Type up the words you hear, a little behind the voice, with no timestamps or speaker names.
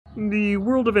The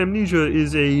world of Amnesia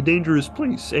is a dangerous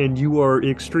place, and you are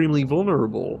extremely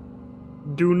vulnerable.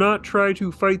 Do not try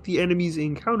to fight the enemies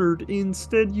encountered,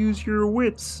 instead use your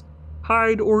wits.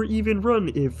 Hide or even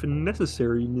run if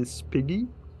necessary, Miss Piggy.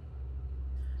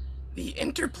 The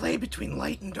interplay between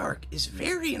light and dark is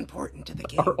very important to the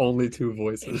Our game. only two And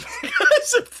voices.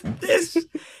 because of this,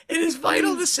 it is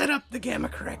vital to set up the gamma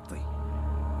correctly.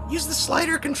 Use the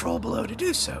slider control below to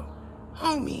do so.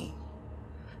 Homie.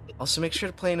 Also, make sure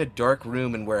to play in a dark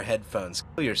room and wear headphones.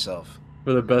 Kill yourself.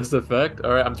 For the best effect.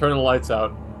 Alright, I'm turning the lights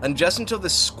out. And just until the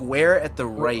square at the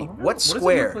right. What What does it look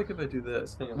square? like if I do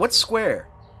this? Hang on. What square?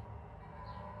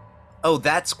 Oh,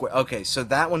 that square. Okay, so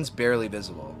that one's barely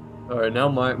visible. Alright, now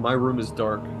my room is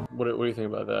dark. What do you think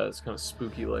about that? It's kind of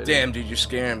spooky lighting. Damn, dude, you're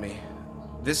scaring me.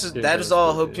 Dude, That is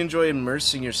all. Hope spooky. you enjoy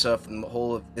immersing yourself in the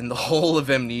whole of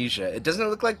Amnesia. It doesn't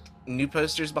look like new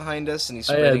posters behind us, and he's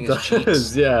Oh, yeah, spreading it his does,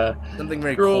 cheeks. yeah. Something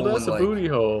very Girl, cool that's and a like. booty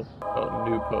hole. Oh,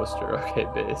 new poster. Okay,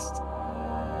 based.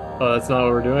 Oh, that's not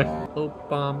what we're doing?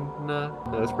 Obama.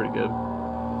 No, that's pretty good.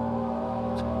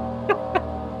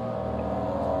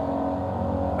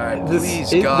 All right, please,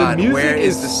 The God, music where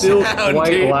is the still sound,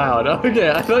 quite dude? loud. Okay,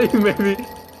 I thought you maybe.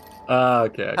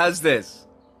 Okay. How's this?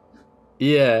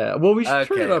 Yeah. Well, we should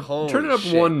Okay, turn holy it up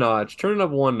shit. one notch. Turn it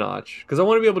up one notch, because I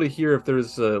want to be able to hear if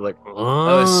there's like.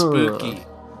 Oh, spooky.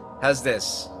 How's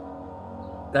this?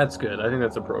 That's good. I think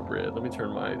that's appropriate. Let me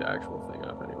turn my actual thing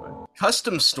up anyway.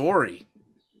 Custom story.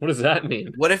 What does that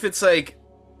mean? What if it's like,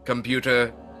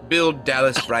 computer, build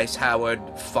Dallas Bryce Howard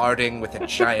farting with a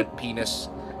giant penis,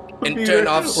 and turn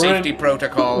off safety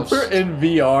protocols. We're in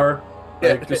VR, Yeah.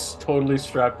 like just totally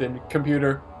strapped in.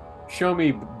 Computer, show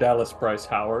me Dallas Bryce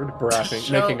Howard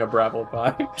making a Bravo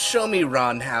pie. Show me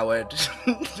Ron Howard.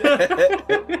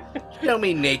 Show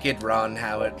me naked Ron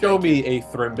Howard. Show me a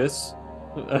thrimbus.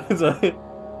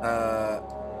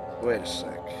 Wait a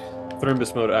sec.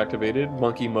 Thrimbus mode activated.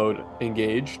 Monkey mode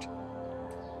engaged.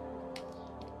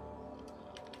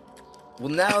 Well,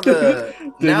 now the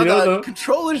Dude, you know the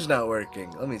controller's not working.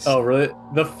 Let me see. Oh, really?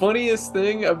 The funniest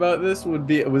thing about this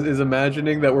is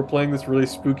imagining that we're playing this really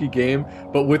spooky game,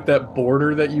 but with that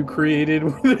border that you created,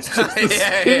 where it's just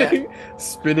a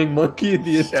spinning monkey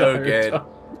the entire good.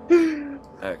 time.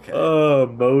 Okay.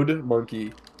 Mode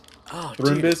monkey. Oh,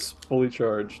 Thrimbus fully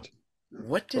charged.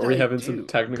 What did Are we I having do? some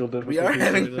technical difficulties? We are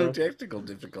having right some now? technical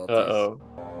difficulties.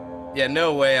 Uh-oh. Yeah,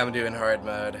 no way I'm doing hard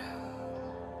mode.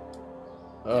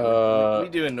 We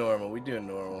doing normal. We doing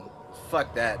normal.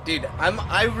 Fuck that, dude.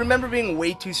 I remember being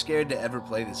way too scared to ever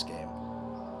play this game.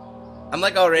 I'm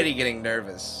like already getting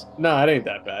nervous. No, it ain't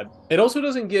that bad. It also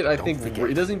doesn't get, I think,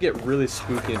 it doesn't get really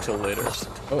spooky until later.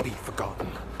 Oh. Be forgotten.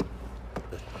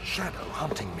 The shadow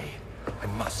hunting me. I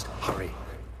must hurry.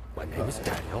 My name is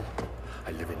Daniel.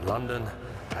 I live in London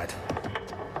at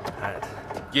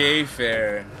Gay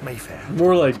fair. Mayfair.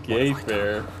 More like gay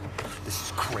fair. This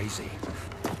is crazy.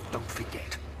 Don't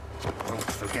forget. Don't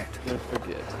forget. Don't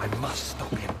forget. I must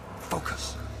stop him.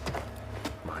 Focus.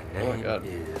 My name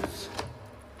is.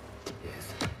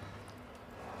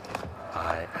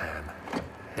 I am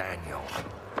Daniel.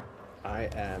 I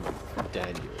am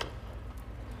Daniel.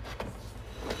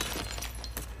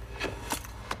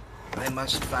 I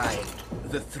must find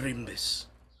the Thrimbus.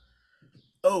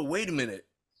 Oh, wait a minute.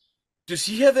 Does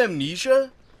he have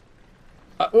amnesia?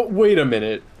 Wait a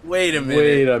minute. Wait a minute.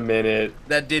 Wait a minute.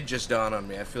 That did just dawn on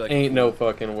me. I feel like Ain't no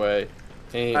fucking way.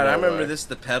 Ain't Alright, no I remember way. this,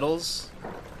 the pedals.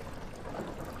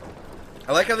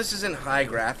 I like how this isn't high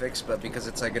graphics, but because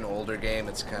it's like an older game,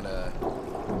 it's kind of...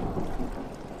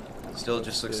 Still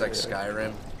just looks like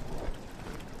Skyrim.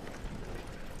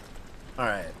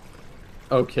 Alright.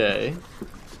 Okay.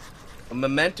 A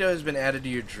memento has been added to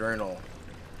your journal.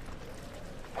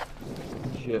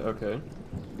 Yeah, okay.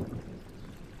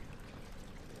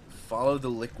 Follow the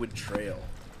liquid trail.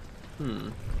 Hmm.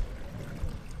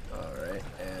 Alright,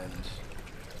 and...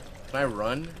 Can I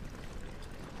run?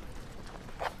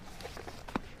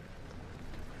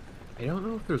 I don't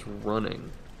know if there's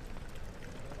running.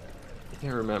 I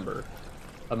can't remember.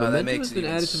 A that memento makes has it been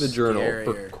even added to the journal.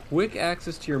 For scarier. quick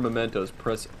access to your mementos,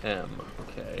 press M.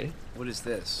 Okay. What is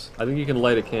this? I think you can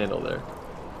light a candle there.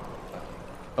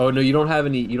 Oh no, you don't have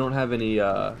any. You don't have any.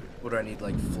 What do I need,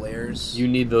 like flares? You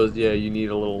need those. Yeah, you need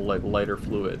a little like lighter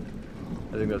fluid.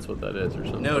 I think that's what that is, or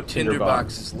something. No like tinder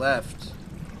boxes left.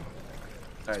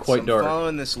 Alright, quite so dark. I'm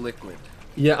following this liquid.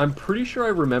 Yeah, I'm pretty sure I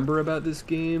remember about this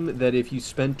game that if you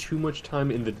spend too much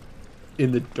time in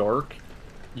the dark,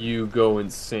 you go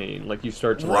insane. Like you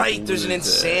start to like, Right, there's an lose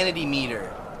it. insanity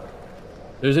meter.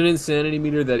 There's an insanity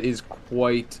meter that is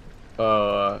quite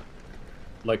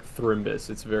like Thrimbus.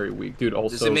 It's very weak, dude.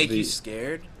 Also, Does it make you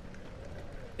scared?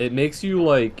 It makes you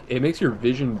like it makes your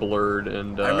vision blurred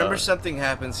and I remember something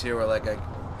happens here where like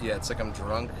yeah, it's like I'm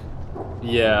drunk.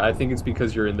 yeah, I think it's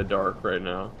because you're in the dark right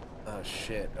now. Oh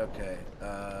shit. Okay.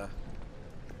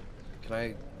 Can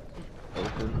I?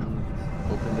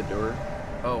 Open the door.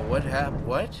 Oh, what happened?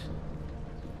 What?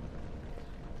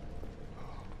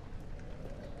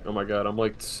 Oh my god, I'm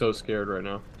like so scared right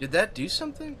now. Did that do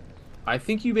something? I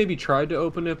think you maybe tried to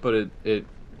open it, but it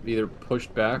either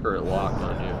pushed back or it locked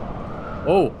on you.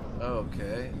 Oh.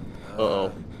 Okay.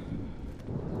 Uh-oh.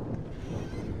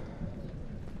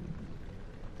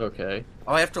 Okay.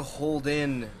 Oh, I have to hold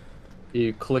in.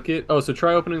 You click it. Oh, so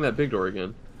try opening that big door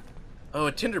again. Oh,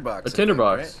 a tinderbox. A I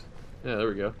tinderbox. think, Yeah, there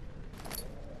we go.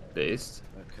 Based.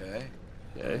 right? Okay.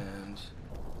 Okay. And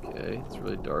Okay, it's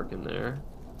really dark in there.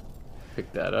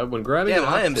 Pick that up. When grabbing damn, an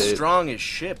I am update, strong as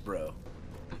shit, bro.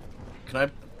 Can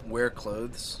I wear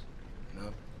clothes?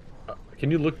 No. can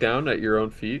you look down at your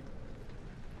own feet?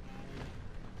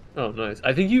 Oh, nice.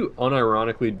 I think you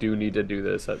unironically do need to do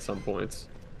this at some points.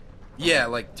 Yeah,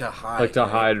 like to hide. Like to right?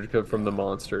 hide from the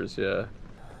monsters, yeah.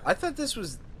 I thought this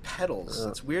was petals.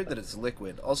 It's weird that it's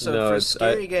liquid. Also, No, for a it's-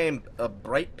 scary game, a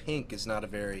bright pink is not a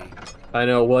very. I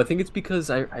know. Well, I think it's because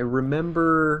I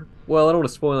remember. Well, I don't want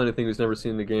to spoil anything who's never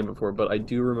seen the game before, but I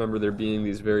do remember there being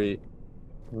these very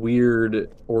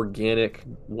weird organic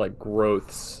like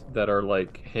growths that are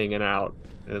like hanging out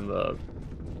in the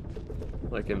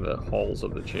in the halls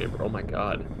of the chamber. Oh my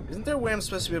god. Isn't there a way I'm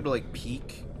supposed to be able to like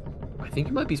peek? I think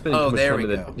you might be spending Oh, too much there time in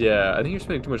we the go. yeah. I think you're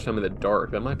spending too much time in the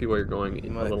dark. That might be why you're going You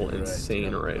a might little be right,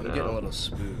 insane dude. right I'm now. getting a little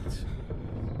spooked.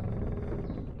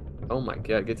 Oh my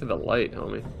god, get to the light,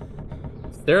 homie.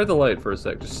 Stare at the light for a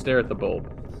sec. Just stare at the bulb.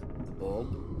 The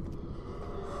bulb.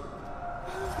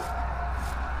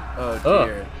 Oh Ugh.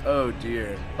 dear. Oh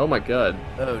dear. Oh my god.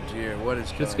 Oh dear. What is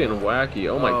Shit's going getting on? wacky.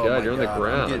 Oh my god, you're on the God, I'm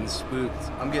ground. getting spooked.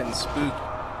 I'm getting spooked.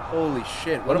 Holy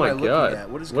shit. What Oh am my I looking god. at?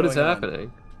 What is What going is on?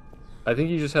 happening? I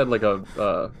think you just had like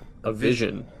a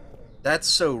vision. That's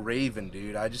so Raven,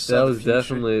 dude. I just That saw the was future.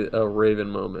 definitely a Raven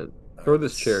moment. Throw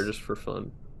this chair just for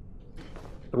fun.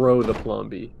 Throw the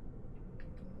plumbee.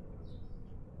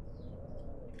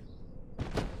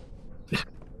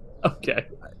 Okay.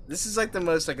 This is like the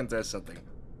most I can throw something.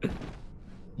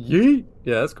 Yeet.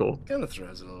 Yeah, that's cool. Kind of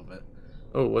throws it a little bit.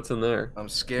 Oh, what's in there? I'm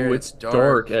scared. Ooh, it's dark.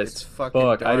 dark as It's fucking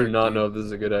fuck. dark. I do not dude. know if this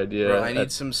is a good idea. Bro, I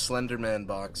need some Slenderman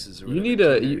boxes. Or You whatever need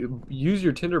Tinder- to use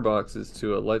your tinder boxes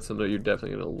to light some. You're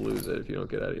definitely gonna lose it if you don't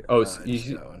get out of here. Oh, just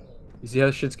that one. you see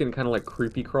how shit's getting kind of like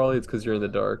creepy crawly? It's because you're in the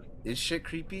dark. Is shit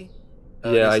creepy?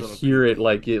 Oh, Yeah, it I is a little hear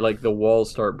creepy. it like the walls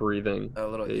start breathing. A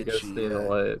little Yeah, you gotta itchy, stay in the yeah.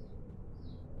 light.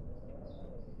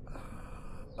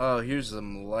 Oh, here's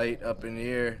some light up in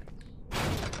here.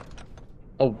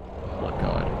 Oh my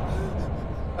god.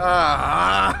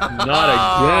 Ah!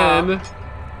 Not again.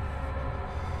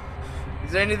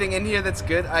 Is there anything in here that's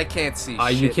good? I can't see.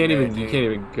 You shit can't in there, even you dude. can't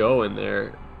even go in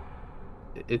there.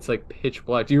 It's like pitch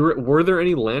black. Were there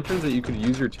any lanterns that you could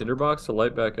use your tinderbox to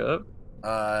light back up?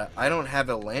 I don't have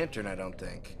a lantern. I don't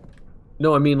think.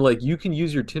 No, I mean like you can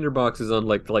use your tinderboxes on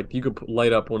like you could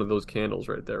light up one of those candles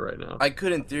right there right now. I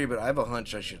could in theory, but I have a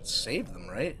hunch I should save them,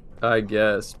 right? I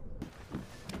guess.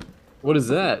 What is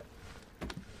that?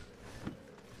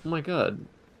 Oh my god.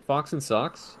 Fox and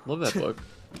Socks? Love that book.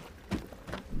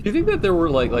 Do you think that there were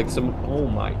like some oh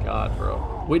my god,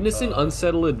 bro. Witnessing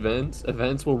unsettled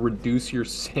events will reduce your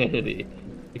sanity.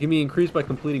 It can be increased by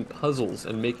completing puzzles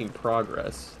and making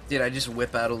progress. Did I just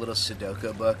whip out a little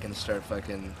Sudoku book and start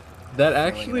fucking... That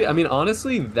actually, I mean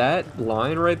honestly, that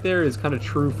line right there is kind of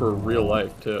true for real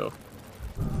life too.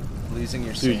 losing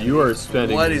your Dude, sanity? you are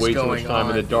spending What is way too much going time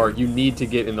in the on, dark. dude? You need to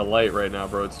get in the light right now,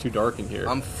 bro. It's too dark in here.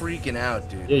 I'm freaking out,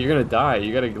 dude. Yeah, you're gonna die.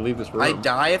 You gotta leave this room. I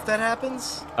die if that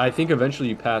happens? I think eventually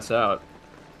you pass out.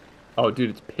 Oh, dude,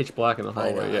 it's pitch black in the I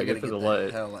hallway. know, Yeah, I get gotta to the get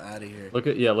light. hell out of here. Look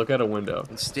at a window.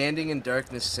 And standing in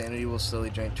darkness, sanity will slowly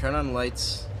drain. Turn on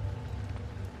lights.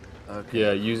 Okay.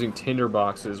 Yeah, using tinder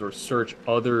boxes or search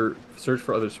for other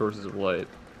sources of light.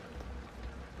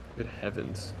 Good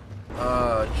heavens.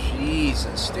 Oh,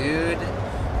 Jesus, dude.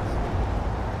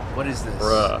 What is this?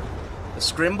 Bruh. A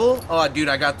scrimble? Oh, dude,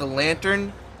 I got the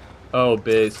lantern. Oh,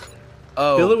 base.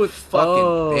 Oh, Fill it with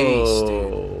fucking base,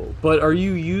 dude. But are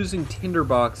you using tinder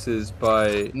boxes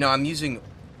by No, I'm using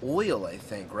oil, I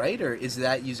think, right? Or is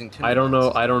that using tinder I don't know.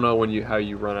 boxes? I don't know how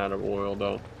you run out of oil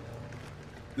though.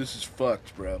 This is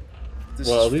fucked, bro. This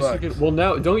Well, is at least fucked. you can. Well,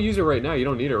 now don't use it right now. You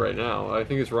don't need it right now. I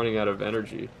think it's running out of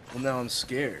energy. Well, now I'm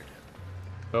scared.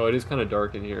 Oh, it is kind of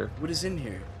dark in here. What is in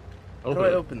here? How Open do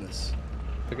I it. open this?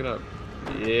 Pick it up.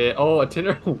 Yeah. Oh, a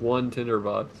tinder. One tinder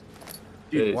box.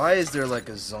 Dude, Base. why is there like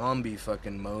a zombie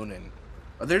fucking moaning?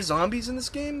 Are there zombies in this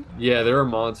game? Yeah, there are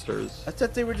monsters. I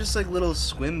thought they were just like little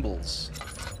swimbles.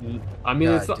 I mean,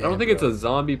 God it's I damn, don't think it's bro. a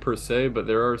zombie per se, but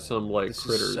there are some like This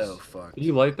critters. is so fucked. Can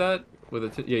you light that with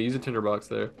a yeah? Use a tinderbox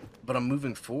there. But I'm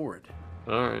moving forward.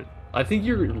 All right. I think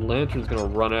your lantern's gonna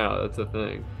run out. That's the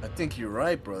thing. I think you're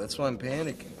right, bro. That's why I'm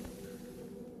panicking.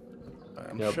 Alright,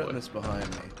 I'm Yeah, shutting boy. this behind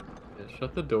me. Yeah,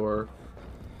 shut the door.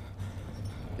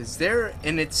 Is there...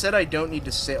 And it said I don't need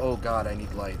to say... Oh god, I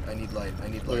need light. I need light. I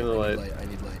need light. I Look at need the light. I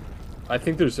need light. I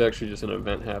think there's actually just an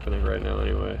event happening right now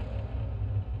anyway.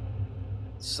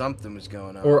 Something was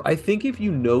going on. Or I think if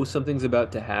you know something's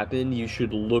about to happen, you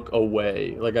should look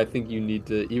away. Like, I think you need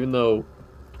to, even though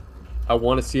I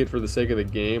want to see it for the sake of the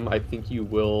game, I think you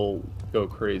will go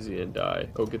crazy and die.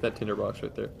 Oh, get that tinderbox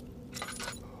right there.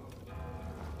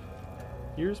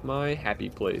 Here's my happy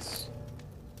place.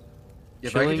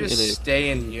 If I could Chilling in a just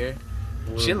stay in here.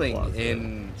 room Chilling closet.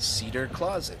 in cedar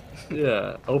closet.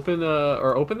 Yeah, open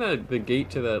the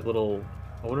gate to that little.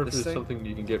 I wonder if This there's thing? something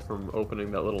you can get from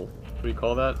opening that little. What do you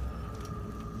call that?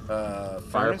 Furnace?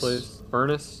 Fireplace?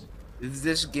 Furnace? Is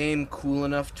this game cool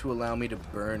enough to allow me to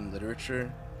burn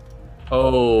literature?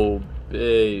 Oh,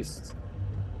 based.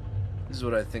 This is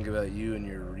what I think about you and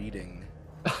your reading.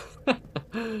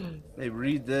 Hey,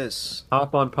 read this.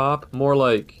 Hop on pop? More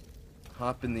like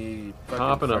Hop in the fucking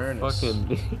hop in furnace. a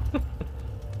fucking.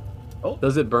 Oh.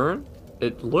 Does it burn?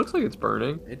 It looks like it's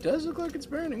burning. It does look like it's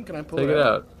burning. Can I pull Take it it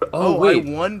out. Oh, wait.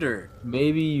 I wonder.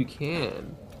 Maybe you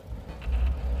can.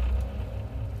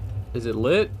 Is it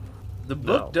lit? The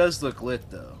book No. does look lit,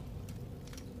 though.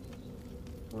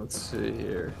 Let's see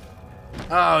here.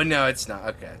 Oh, no, it's not.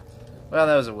 Okay. Well,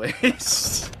 that was a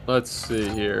waste. Let's see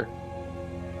here.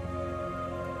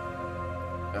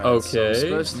 Alright, so I'm Okay.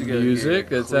 supposed to go Music.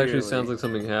 here, That actually sounds clearly. like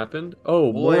something happened.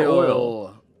 Oh, more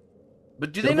oil.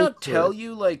 But do they Double not tell click.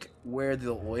 you, like, where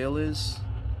the oil is?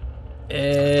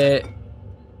 Eh.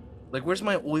 Like, where's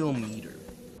my oil meter?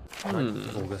 9th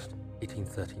of August,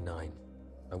 1839.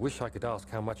 I wish I could ask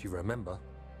how much you remember.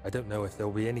 I don't know if there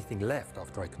will be anything left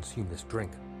after I consume this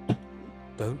drink.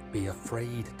 Don't be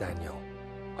afraid, Daniel.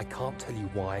 I can't tell you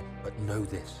why, but know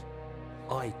this.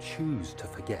 I choose to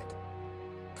forget.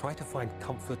 Try to find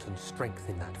comfort and strength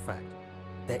in that fact.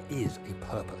 There is a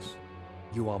purpose.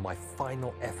 You are my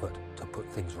final effort to put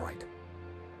things right.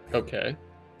 Okay.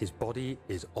 His body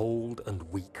is old and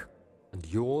weak, and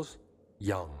yours,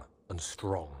 young and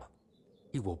strong.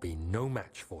 He will be no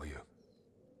match for you.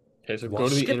 Okay, so Well, go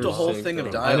to the skipped inner a whole sync. thing of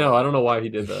I dialogue. know. I don't know why he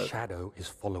did The that. shadow is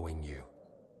following you.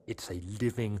 It's a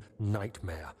living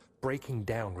nightmare, breaking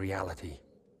down reality.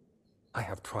 I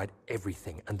have tried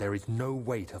everything, and there is no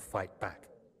way to fight back.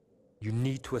 You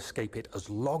need to escape it as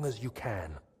long as you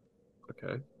can.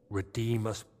 Okay. Redeem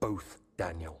us both,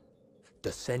 Daniel.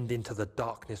 Descend into the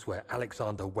darkness where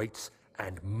Alexander waits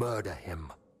and murder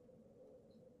him.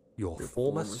 Your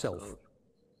former self,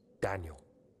 Daniel.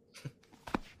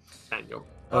 Daniel.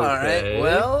 Alright, Okay.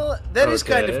 well, that is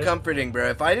kind of Okay. comforting, bro.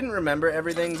 If I didn't remember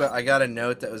everything, but I got a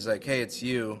note that was like, hey, it's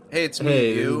you. Hey, it's me,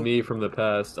 Hey, this you. is me from the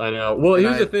past. I know. Well, And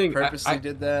here's I the thing. purposely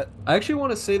did that. I actually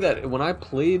want to say that when I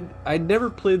played, I never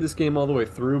played this game all the way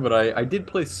through, but I did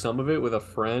play some of it with a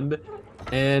friend,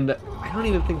 and I don't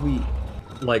even think we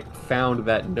like found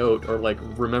that note or like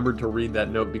remembered to read that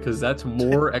note because that's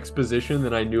more exposition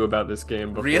than I knew about this game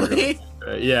before. Really?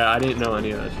 Yeah, I didn't know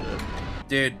any of that shit.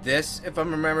 Dude, this, if I'm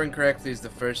remembering correctly, is the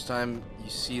first time you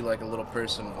see like a little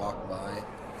person walk by.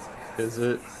 Is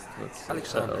it? Let's see.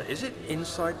 Alexander, is it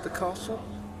inside the castle?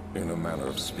 In a manner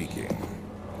of speaking.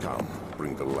 Come,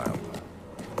 bring the lamp.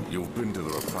 You've been to the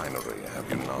refinery, have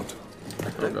you not? I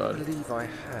Oh, don't God. believe I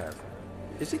have.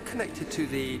 Is it connected to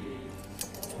the...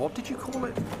 what did you call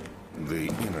it? The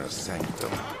inner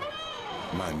sanctum.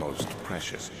 My most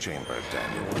precious chamber,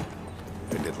 Daniel.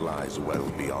 And it lies well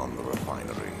beyond the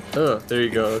refinery. Oh, there you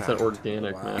go. That's that fact,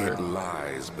 organic wow. matter. It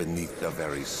lies beneath the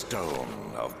very stone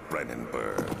of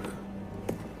Brennenburg.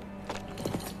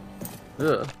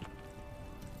 Ugh.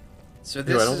 So Ew,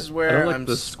 this I don't, is I where don't like I'm...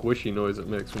 the squishy noise it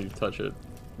makes when you touch it.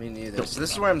 Me neither. So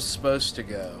this is where I'm supposed to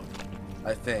go,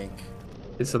 I think.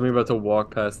 Is something about to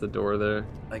walk past the door there?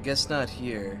 I guess not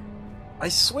here. I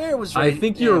swear it was right. I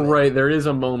think you're damn it. right. There is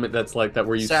a moment that's like that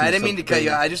where you Sorry, see I didn't mean to cut you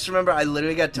something- out. I just remember I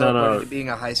literally got No, teleported no. to being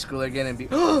a high schooler again and be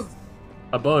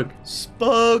A bug.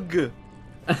 Spug!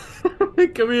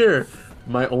 Come here.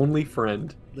 My only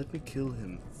friend. Let me kill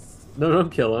him. No,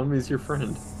 don't kill him. He's your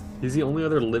friend. He's the only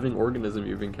other living organism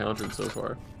you've encountered so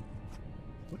far.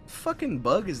 What fucking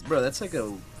bug is... Bro, that's like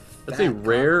a... That's fat a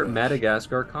rare cockroach.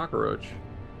 Madagascar cockroach.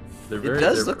 They're very, It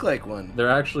does they're- look like one. They're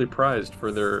actually prized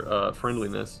for their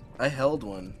friendliness. I held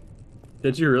one.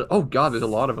 Did you really? Oh god, there's a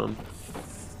lot of them.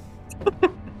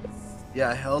 Yeah,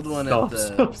 I held one at Stop,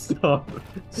 the stop.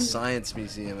 Science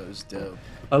Museum. It was dope.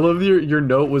 I love your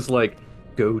note was like,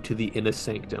 go to the inner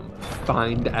sanctum,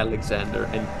 find Alexander,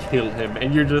 and kill him.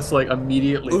 And you're just like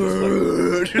immediately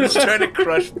just like Just trying to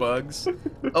crush bugs.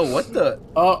 Oh, what the?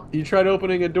 oh, you tried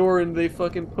opening a door and they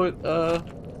fucking put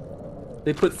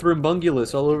they put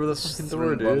Thrimbungulus all over the fucking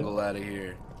door, dude. Bungle out of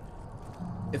here.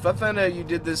 If I find out you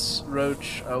did this,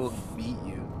 Roach, I will beat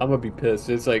you. I'm gonna be pissed.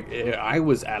 It's like I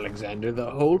was Alexander the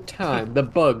whole time, the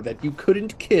bug that you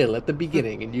couldn't kill at the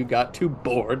beginning, and you got too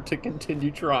bored to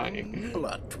continue trying.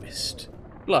 Plot twist.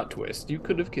 Plot twist. You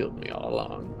could have killed me all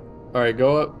along. All right,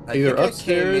 go up I either think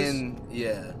upstairs. I came in,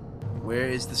 yeah. Where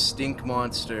is the stink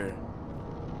monster?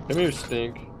 Come here,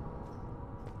 stink.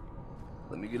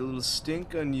 Let me get a little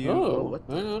stink on you. Oh, what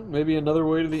the? hang on. Maybe another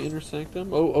way to the inner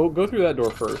sanctum. Oh, go through that door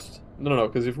first. No,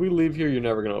 because if we leave here, you're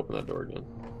never gonna open that door again.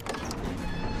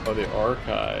 Oh, the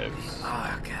archives.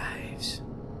 Archives.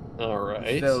 All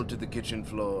right. Fell to the kitchen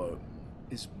floor.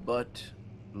 His butt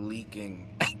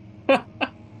leaking.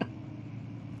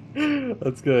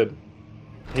 That's good.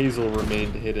 Hazel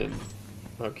remained hidden.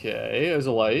 Okay, there's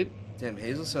a light. Damn,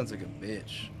 Hazel sounds like a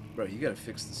bitch. Bro, you gotta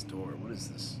fix this door. What is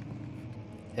this?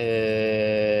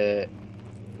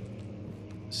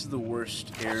 This is the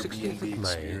worst 16th Airbnb of May,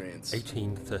 experience.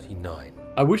 1839.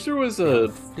 I wish there was a.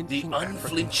 The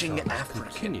unflinching African.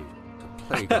 Continued to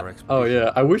plague our Oh expedition.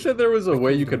 yeah, I wish that there was a Making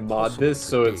way you it could mod impossible this to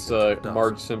so dig it's into the dust.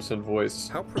 Marge Simpson voice.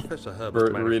 How Professor For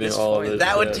Herbert managed reading to all of find this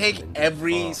That would shit. take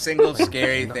every single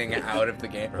scary thing out of the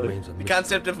game. Remains a The mystery.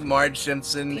 concept of Marge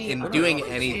Simpson in doing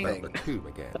anything. The tomb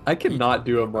again. I cannot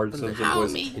do a Marge Simpson How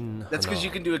voice. me? In That's because you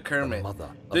can do a Kermit. mother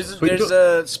of There's a But you there's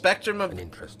don't- a spectrum of An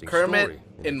interesting Kermit story.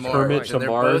 and It's Marge, Kermit to and they're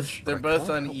Marge. both I can't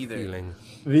on help either. feeling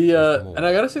The there's more. and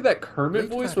I gotta say that Kermit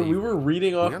Later voice that when we were evening,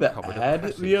 reading off we the uncovered a ad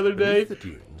passage the other day, beneath the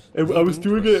dunes, I was leading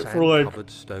doing to a it for like sand-covered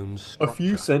stone a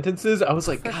few structure. sentences. I was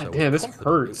like, Professor God damn, this was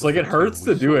confident hurts. it Like was it hurts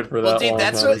the to tomb do we it for Well, that dude, long.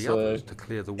 that's The what- honestly. others to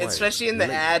clear the way, Especially in the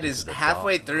late ad, into is the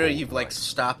halfway dark, through cold you've like night.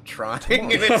 stopped trying, Tomorrow,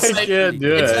 and it's I like can't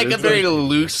do it's it. like a It's very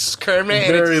loose Kermit.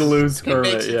 and Very it's- loose it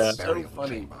Kermit, makes it yeah. so burial funny.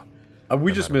 chamber. We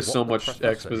No just matter missed what so the much professor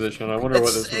exposition. says, I wonder what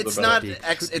It's this was it's about. not It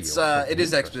ex, should be it's or it is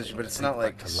something exposition, but it's not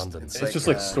like interesting. London. It's just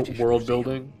like world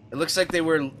building. It looks like they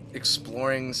were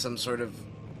exploring some sort of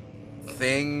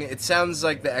thing. It sounds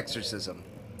like the exorcism.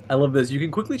 I love this. You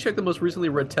can quickly check the most recently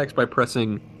read text by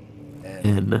pressing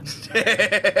N.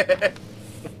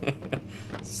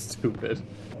 Stupid.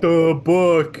 The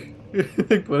book.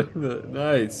 Putting the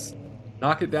nice.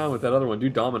 Knock it down with that other one. Do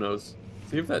dominoes.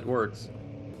 See if that works.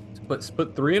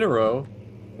 Put 3 in a row,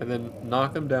 and then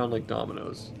knock them down like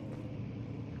dominoes.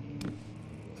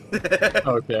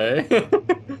 Okay.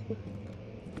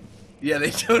 Yeah,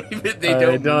 they don't even. They They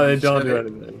don't. don't move each do other.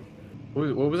 anything.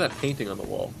 What was that painting on the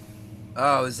wall?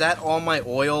 Oh, is that all my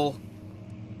oil?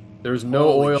 There's no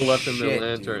Holy oil left in the shit,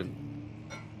 lantern.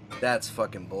 That's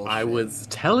fucking bullshit. I was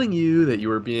telling you that you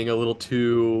were being a little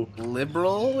too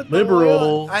liberal with Liberal. the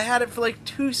oil? I had it for like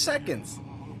 2 seconds.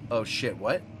 Oh shit!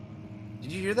 What?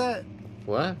 Did you hear that?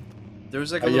 what? There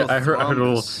was like Oh, a yeah, little. I heard a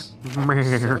little. thrombus.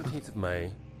 17th of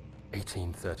May,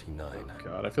 1839.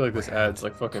 God, I feel like this My adds hands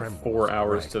like fucking tremble 4 with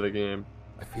hours rage. to the game.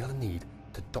 I feel a need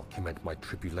to document my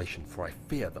tribulation, for I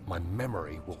fear that my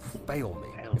memory will fail me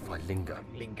if I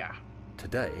linger.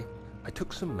 Today, I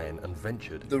took some men and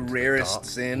ventured The into rarest dark,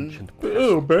 sin? ancient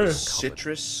Oh, passage man. uncovered.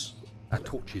 Citrus. Our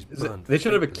torches Is it- burned they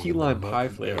should have a key faintly in the lime pie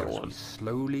murky flavor air as one. we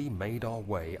slowly made our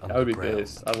way That would be underground.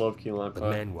 nice. I love key lime The pie.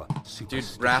 men were Dude,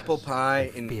 superstitious rapple pie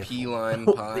and fearful. key lime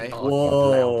They pie. argued Whoa.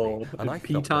 loudly, and I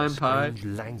Pea felt time their pie? strange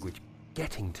language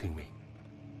getting to me.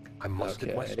 I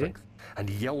mustered my Okay. strength and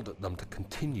yelled at them to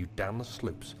continue down the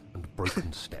slopes and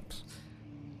broken steps.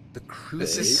 The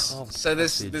This is carved so.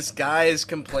 This passage guy is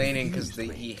complaining because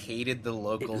confused me. he hated the It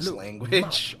locals' looked language.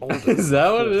 much older Is than that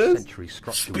the what it 4th is? century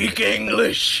structure Speak we had.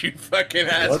 English, you fucking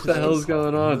What asshole. the hell's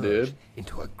going on, dude?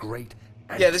 Into a great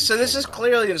Yeah, so this is antechamber.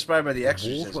 clearly inspired by The The walls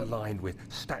were Exorcism. lined with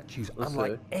statues Let's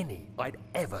unlike see. any I'd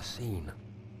ever seen.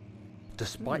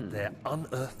 Despite Hmm. their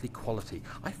unearthly quality,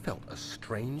 I felt a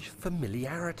strange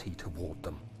familiarity toward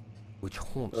them, which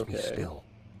haunts me Okay. still.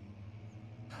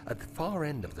 At the far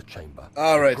end of the chamber,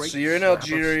 All right, a great so you're in slab of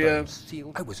Algeria. stone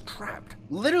sealed- I was trapped.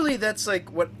 Literally, that's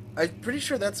like what I'm pretty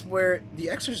sure that's where The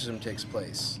Exorcism takes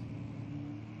place.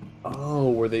 Oh,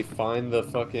 where they find the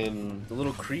fucking. The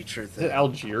little creature Is it thing.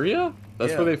 Algeria?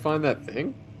 That's Yeah. where they find that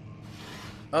thing?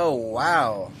 Oh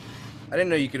wow, I didn't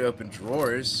know you could open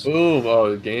drawers. Boom!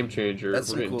 Oh, game changer. That's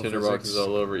We're some getting cool tinderboxes physics.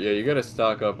 all over. Yeah, you gotta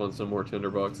stock up on some more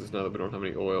tinderboxes now that we don't have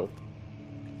any oil.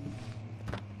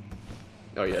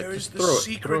 Oh yeah, just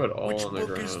throw it all on the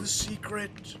ground.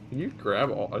 secret? Can you grab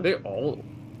all? Are they all?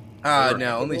 Ah, Never no,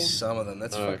 had only them? some of them.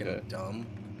 That's Oh, fucking okay. dumb.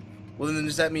 Well, then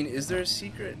does that mean, is there a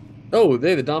secret? Oh,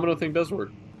 the domino thing does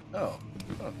work. Oh.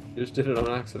 Huh. You just did it on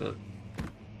accident.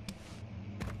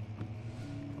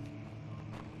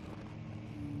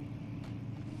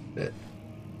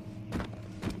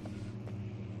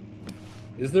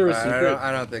 Is there a secret?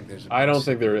 I don't think there's a I big don't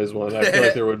think there is one. I feel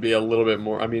like there would be a little bit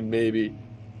more. I mean, maybe.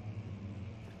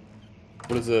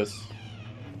 What is this?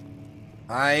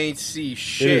 I ain't see It is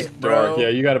shit, dark. bro. Yeah,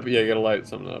 you gotta light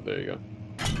something up. There you go.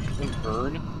 An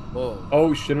urn? Whoa.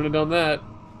 Oh, shouldn't have done that.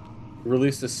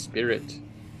 Released a spirit.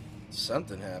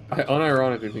 Something I happened.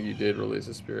 unironically think you did release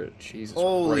a spirit. Jesus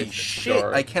Holy Christ, it's shit,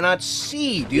 dark. I cannot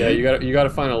see, dude. Yeah, you gotta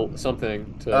find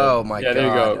something to. Oh my Yeah, there you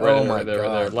god. go. Right Oh there, my right there,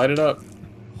 right there. god. Light it up.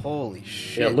 Holy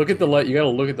shit. Yeah, look at the dude. light. You gotta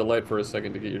look at the light for a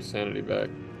second to get your sanity back.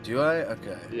 Do I?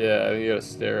 Okay. Yeah, I think you gotta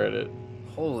stare at it.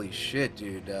 Holy shit,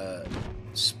 dude.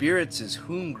 Spirits is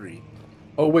hungry.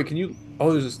 Oh wait, can you?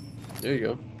 Oh, there's this. There you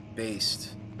go.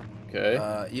 Based.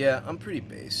 Okay. Yeah, I'm pretty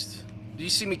based. Did you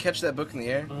see me catch that book in the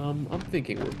air? I'm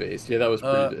thinking we're based. Yeah, that was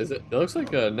pretty. Is it? It looks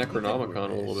like a I think we're Necronomicon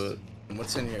a little based. bit. And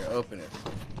what's in here? Open it.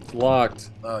 It's locked.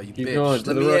 Oh, you Keep bitch. going to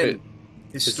Let the me right. in.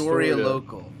 Historia Historia.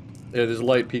 Local. Yeah, there's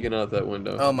light peeking out that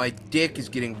window. Oh, my dick is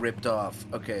getting ripped off.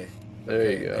 Okay. There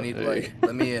Okay, you go. I need there light. you go.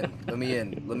 Let me in. Let me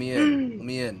in. Let me in. Let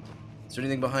me in. Is there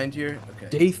anything behind here? Okay.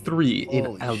 Day 3 in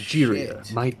Holy Algeria.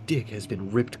 shit. My dick has been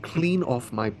ripped clean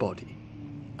off my body.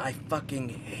 I fucking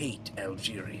hate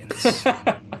Algerians.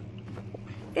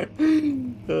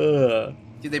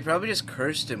 Dude, they probably just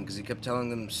cursed him because he kept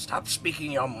telling them, stop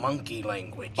speaking your monkey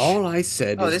language. All I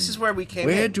said Oh, is, this is where we came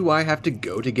where in. do I have to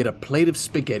go to get a plate of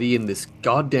spaghetti in this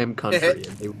goddamn country? And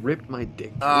they ripped my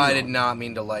dick. Oh, I did not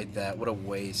mean to light that. What a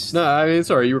waste. No, I mean,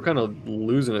 sorry, you were kind of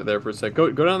losing it there for a sec.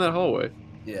 Go down that hallway.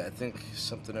 Yeah, I think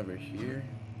something over here.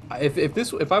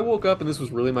 If I woke up and this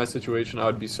was really my situation, I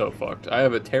would be so fucked. I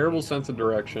have a terrible sense of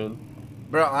direction.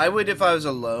 Bro, I would if I was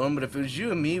alone, but if it was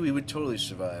you and me, we would totally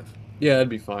survive. Yeah, that'd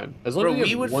be fine. As long Bro, as you we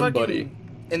have would one fucking... buddy.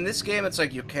 In this game, it's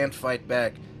like you can't fight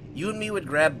back. You and me would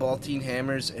grab Baltine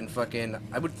hammers and fucking...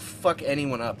 I would fuck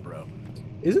anyone up, bro.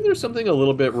 Isn't there something a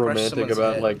little bit Crush romantic someone's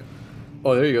about, head. like...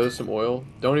 Oh, there you go, there's some oil.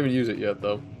 Don't even use it yet,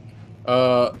 though.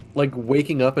 Like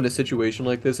waking up in a situation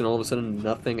like this and all of a sudden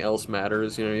nothing else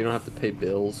matters. You know, you don't have to pay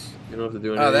bills. You don't have to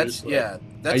do anything. Oh, You're that's... just like, yeah.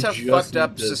 That's I how just fucked need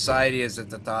up this. society is at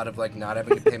the thought of, like, not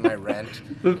having to pay my rent.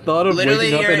 The thought of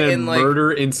Literally, waking up you're in a in, like-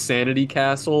 murder insanity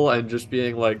castle and just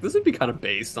being like, this would be kind of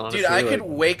based, honestly. Dude, I like, could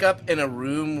wake up in a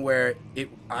room where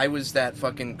I was that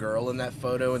fucking girl in that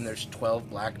photo and there's 12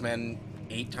 black men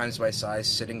 8 times my size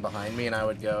sitting behind me and I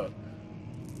would go,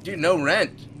 dude, no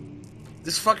rent.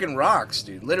 This fucking rocks,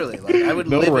 dude. Literally, like, I would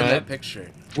No live in rent. that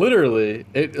picture. Literally,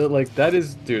 like, that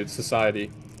is, dude, society.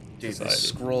 Dude, Society. this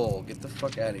scroll, get the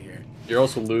fuck out of here. You're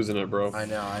also losing it, bro. I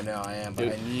know, I am, but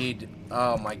Dude. I need,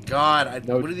 oh my god,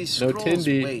 No- what are these no scrolls?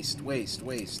 Tindy.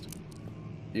 Waste.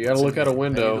 You gotta What's look in out a here?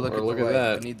 window I need to or look the at light.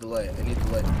 I that. need the light,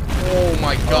 Oh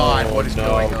my god, Oh, what is no,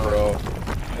 going on? bro.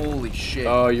 Holy shit.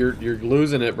 Oh, you're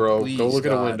losing it, bro. Please, Go look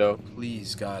at a God. window.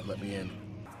 Please, God, let me in.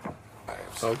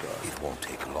 Ives, Oh, God. it won't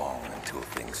take long until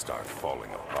things start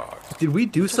falling apart. Did we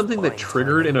do something that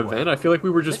triggered an event? I feel like we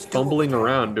were just fumbling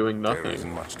around doing There isn't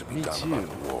nothing. much to be Me done too.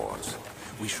 about the wars.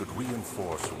 We should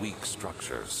reinforce weak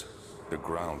structures. The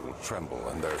ground will tremble,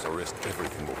 and there's a risk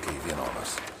everything will cave in on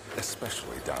us,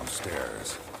 especially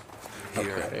downstairs.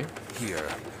 Here, Okay. here,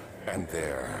 and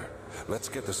there. Let's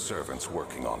get the servants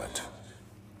working on it.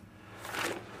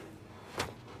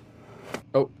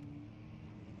 Oh.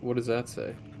 What does that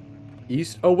say?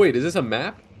 East? Oh, wait, is this a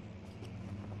map?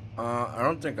 I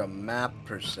don't think a map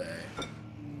per se.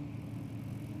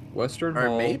 Western Or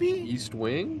Hall, maybe? East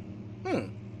Wing? Hmm.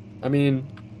 I mean,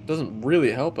 doesn't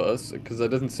really help us, because that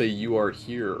doesn't say you are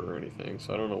here or anything,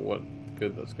 so I don't know what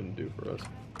good that's going to do for us.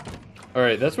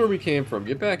 Alright, that's where we came from.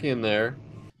 Get back in there.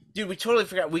 Dude, we totally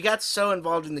forgot. We got so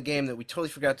involved in the game that we totally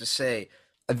forgot to say.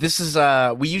 This is,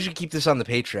 we usually keep this on the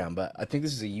Patreon, but I think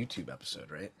this is a YouTube episode,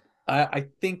 right? I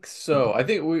think so. I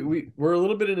think we're a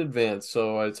little bit in advance,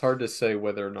 so it's hard to say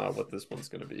whether or not what this one's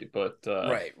going to be, but...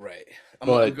 Right. I'm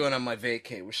but- going on my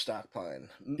vacay. We're stockpiling.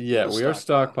 Yeah, We'll we are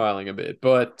stockpile. stockpiling a bit,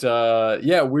 but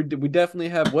yeah, we definitely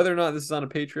have. Whether or not this is on a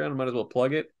Patreon, I might as well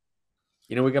plug it.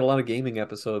 You know, we got a lot of gaming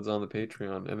episodes on the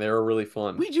Patreon, and they are really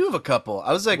fun. We do have a couple.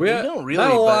 I was like, we don't really.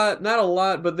 Not a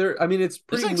lot, but there. I mean, it's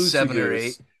pretty like loosey 7 or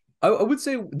goose. 8. I would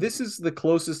say this is the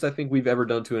closest I think we've ever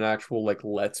done to an actual like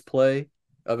let's play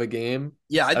of a game.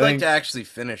 Yeah, I'd I like think- to actually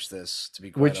finish this. To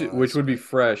be quite Which honest, would be but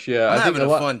fresh, yeah. I'm I think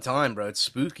having a fun time, bro. It's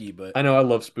spooky, but I know I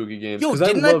love spooky games Yo, because I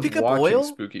didn't I love pick up watching oil?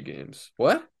 spooky games.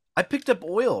 What? I picked up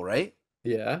oil, right?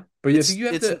 Yeah, but I think you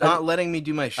have It's to. not letting me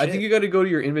do my I think you shit. got to go to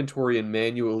your inventory and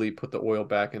manually put the oil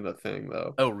back in the thing,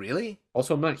 though. Oh, really?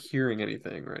 Also, I'm not hearing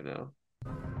anything right now.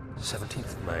 17th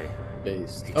of May.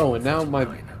 Based. Oh, and now my.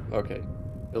 1839. Okay,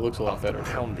 it looks a lot After better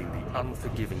now. pounding the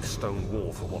unforgiving stone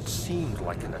wall for what seemed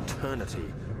like an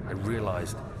eternity, I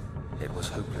realized it was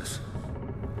hopeless.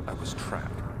 I was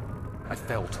trapped. I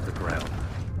fell to the ground,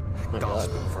 My God.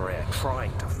 gasping for air,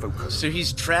 trying to focus. So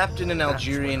he's trapped in an That's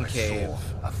Algerian when I cave.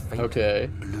 saw a faint Okay.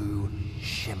 blue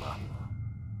shimmer.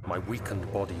 My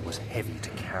weakened body was heavy to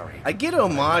carry. I get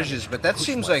homages, but that Pushed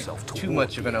seems like myself too toward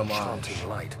much of an the homage. enchanting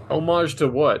light. Homage to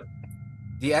what?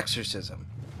 The Exorcism.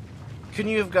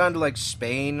 Couldn't you have gone to like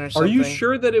Spain or Are something? you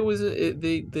sure that it was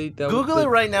Google it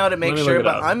right now to make Let me sure, look it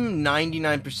but up. I'm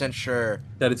 99% sure.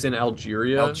 that it's in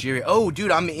Algeria? Algeria. Oh,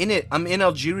 dude, I'm in it. I'm in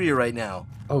Algeria right now.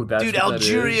 Oh, that's Dude, what that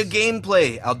Algeria is.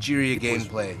 gameplay. Algeria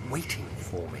gameplay. Waiting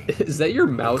for me. Is that your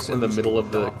mouse in the middle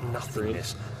of the Dark screen?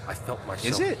 nothingness. I felt myself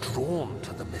Is it? drawn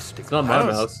to the mystic. It's not I my don't-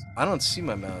 mouse. I don't see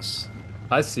my mouse.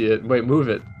 I see it. Wait, move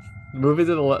it. Move it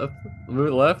to the left. Move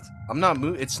it left. I'm not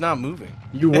It's not moving.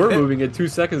 You were moving it 2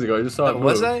 seconds ago. I just saw it move.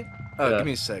 Was I? Oh, Yeah. give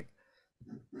me a sec.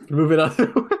 Move it out.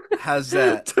 How's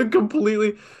that? To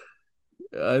completely.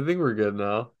 I think we're good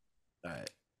now. Alright.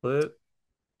 Split.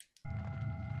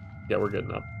 Yeah, we're good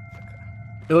now.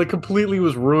 It like completely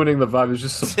was ruining the vibe. It was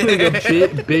just like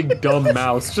a big dumb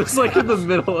mouse, just like in the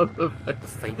middle of the. The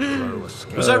faint glow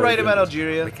escaped. Was I right good. about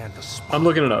Algeria? Began to spark. I'm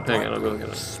looking it up. Hang on, I'm looking it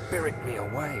up. Spirit me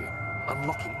away,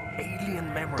 unlocking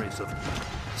alien memories of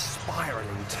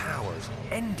spiraling towers,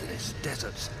 endless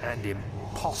deserts, and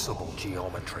impossible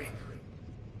geometry.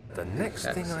 The next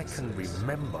thing I can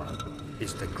remember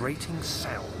is the grating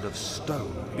sound of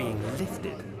stone being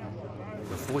lifted.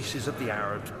 The voices of the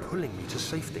Arabs pulling me to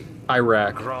safety.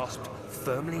 Iraq. Grasped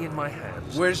firmly in my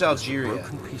hands. Where's was the Algeria?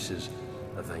 broken pieces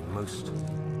of a most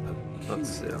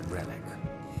peculiar relic.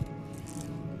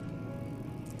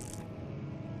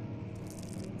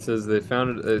 It says they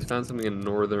found something in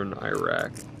northern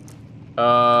Iraq.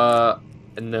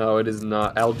 No, it is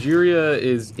not. Algeria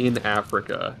is in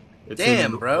Africa. It's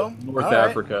Damn, in bro. North All right.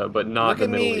 Africa, but not the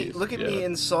Middle East. Look at Yeah. me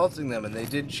insulting them, and they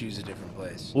did choose a different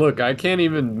place. Look, I can't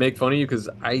even make fun of you because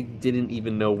I didn't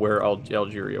even know where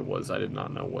Algeria was. I did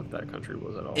not know what that country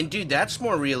was at all. And dude, that's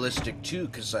more realistic too,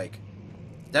 cause like,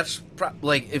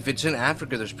 like if it's in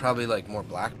Africa, there's probably like more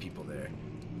black people there.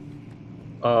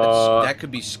 That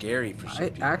could be scary for some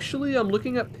people. Actually, I'm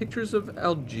looking at pictures of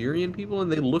Algerian people,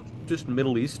 and they look just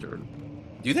Middle Eastern.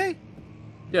 Do they?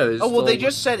 Yeah. Oh well, they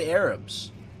just said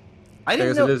Arabs. I I didn't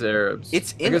guess know. it is Arabs.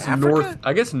 It's I in guess Africa?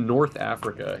 I guess North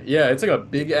Africa. Yeah, it's like a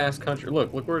big ass country.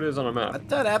 Look where it is on a I map.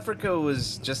 thought Africa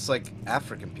was just like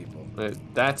African people.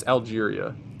 That's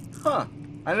Algeria. Huh?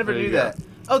 I never There you knew go. that.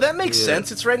 Oh, that makes Yeah.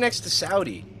 sense. It's right next to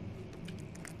Saudi.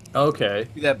 Okay.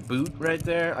 See that boot right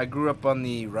there? I grew up on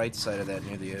the right side of that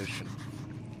near the ocean.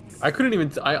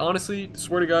 I honestly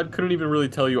swear to God couldn't even really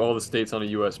tell you all the states on a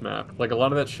U.S. map. Like a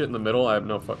lot of that shit in the middle, I have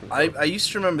no fucking clue. I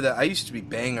used to remember that. I used to be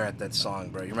banger at that song,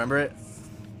 bro. You remember it?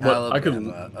 What, I could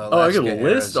Alaska,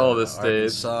 list all the Arizona,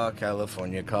 states. Arkansas,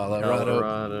 California, Colorado,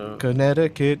 Colorado.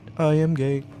 Connecticut. I am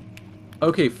gay.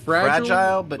 Okay,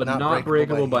 fragile, but not not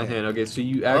breakable by hand. Okay, so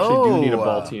you actually do need a Oh,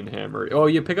 Baltine hammer. Oh,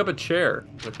 you pick up a chair.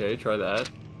 Okay, try that.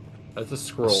 That's a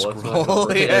scroll. That's not scroll?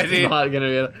 gonna, Yeah, it's dude. not gonna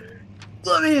get.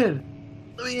 Let me in.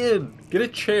 Let me in. Get a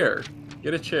chair.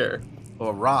 Get a chair. Oh,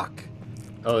 a rock.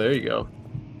 Oh, there you go.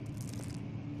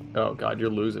 Oh God, you're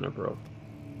losing it, bro.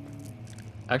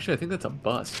 Actually, I think that's a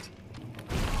bust.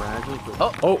 Fragile.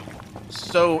 Oh. Oh,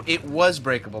 So it was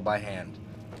breakable by hand.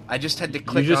 I just had to you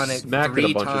click just on it smacked three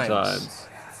it a bunch times. of times.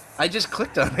 I just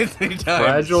clicked on it 3 times.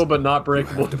 Fragile but not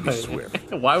breakable. to be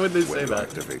swift. Why would they say When you that?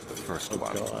 activate the first Oh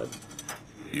one, God.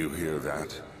 you hear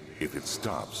that? If it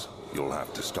stops, you'll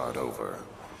have to start over.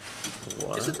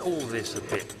 What? Isn't all this a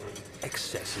bit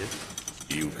excessive?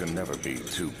 You can never be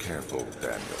too careful,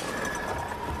 Daniel.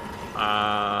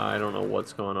 I don't know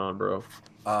what's going on, bro.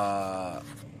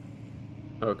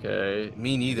 Okay.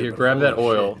 Me neither. Here, but grab that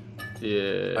holy oil. shit.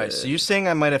 Yeah. Alright, so you're saying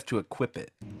I might have to equip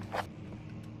it.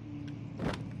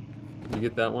 You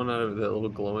get that one out of that little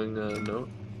glowing note?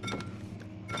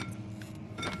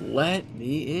 Let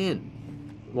me in.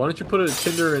 Why don't you put a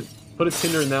tinder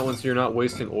in that one so you're not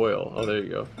wasting oil? Oh, there you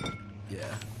go. Yeah.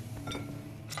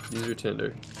 Use your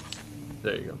tinder.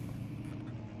 There you go.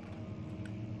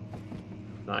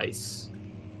 Nice.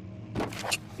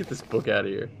 Get this book out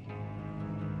of here.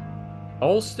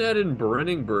 Alstad and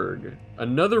Brenningberg.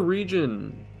 Another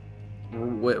region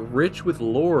rich with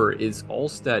lore is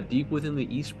Alstad, deep within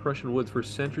the East Prussian woods for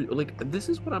centuries. Like, this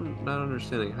is what I'm not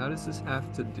understanding. How does this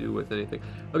have to do with anything?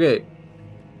 Okay.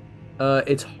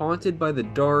 It's haunted by the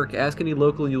dark. Ask any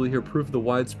local and you'll hear proof of the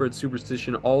widespread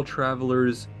superstition. All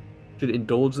travelers should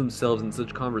indulge themselves in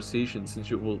such conversations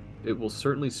since it will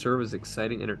certainly serve as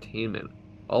exciting entertainment.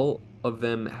 All of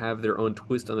them have their own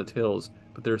twist on the tales,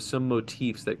 but there are some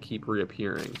motifs that keep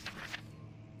reappearing.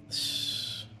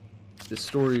 The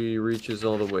story reaches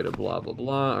all the way to blah blah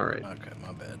blah. All right. Okay,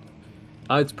 my bad.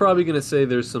 It's probably gonna say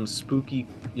there's some spooky,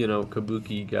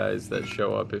 kabuki guys that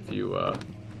show up if you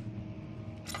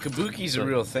Kabuki's a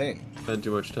real thing. spend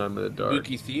too much time in the dark.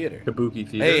 Kabuki theater. Kabuki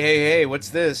theater. Hey, what's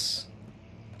this?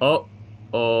 Oh,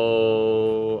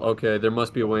 okay. There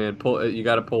must be a way in. You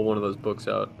got to pull one of those books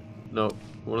out. No,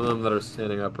 one of them that are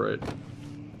standing upright.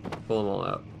 Pull them all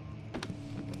out.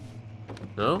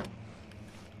 No?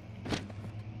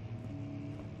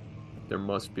 There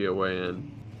must be a way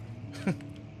in.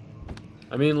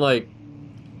 I mean, like...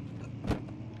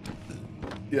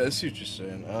 Yeah, I see what you're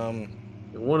saying.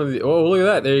 One of the... Oh, look at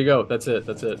that. There you go. That's it.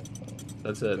 That's it.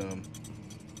 That's it.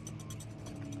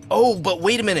 Oh, but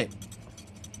wait a minute.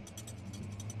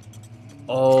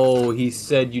 Oh, he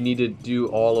said you need to do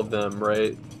all of them,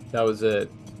 right? That was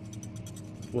it.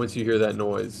 Once you hear that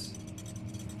noise.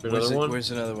 Another one?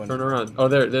 Where's another one? Turn around. Oh,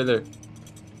 there.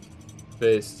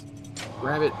 Base.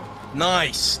 Grab it.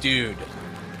 Nice, dude.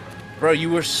 Bro, you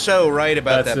were so right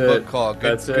about That's that it. book call.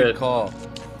 That's Good it. call.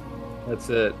 That's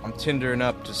it. I'm tindering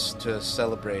up to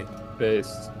celebrate.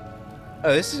 Base.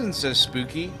 Oh, this isn't so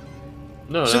spooky.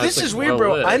 No, So no, this it's, is like, weird, well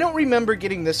bro. lit. I don't remember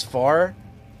getting this far.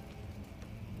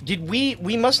 Did we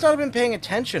must not have been paying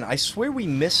attention. I swear we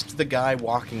missed the guy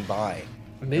walking by.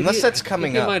 Unless that's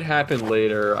coming It up. might happen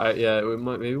later.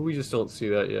 Maybe we just don't see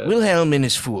that yet. Wilhelm and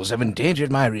his fools have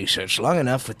endangered my research long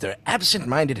enough with their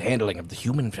absent-minded handling of the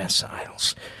human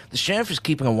vassals. The sheriff is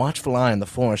keeping a watchful eye on the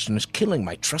forest and is killing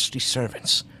my trusty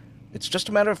servants. It's just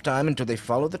a matter of time until they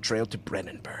follow the trail to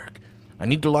Brennenburg. I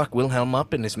need to lock Wilhelm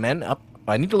and his men up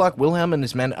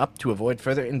to avoid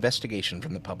further investigation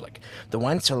from the public. The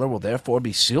wine cellar will therefore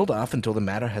be sealed off until the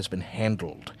matter has been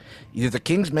handled. Either the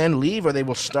king's men leave or they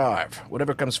will starve.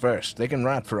 Whatever comes first. They can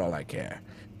rot for all I care.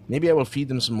 Maybe I will feed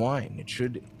them some wine.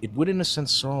 It would in a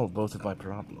sense solve both of my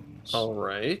problems. All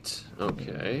right.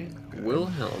 Okay.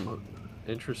 Wilhelm.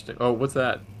 Interesting. Oh, what's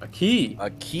that? A key. A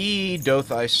key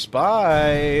doth I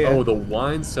spy. Oh, the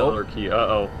wine cellar key.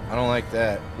 Uh-oh. I don't like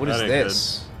that. What is That ain't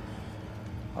this?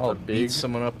 I'll A beat big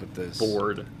someone up with this.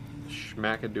 Board.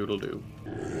 Schmack-a-doodle-doo.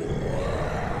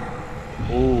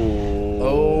 Oh.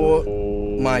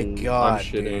 Oh my god, I'm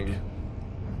shitting. dude.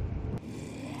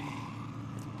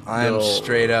 I'm No.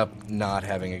 straight up not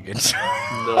having a good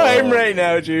time. No. I'm right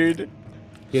now, dude.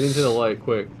 Get into the light,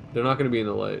 quick. They're not going to be in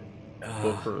the light.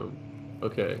 Book room.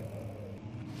 Okay.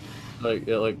 Like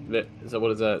that. Is that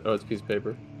what is that? Oh, it's a piece of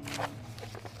paper.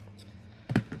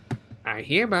 I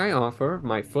hereby offer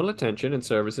my full attention and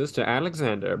services to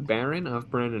Alexander, Baron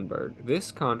of Brennenburg.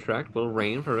 This contract will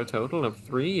reign for a total of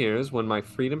 3 years when my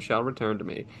freedom shall return to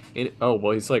me. Oh,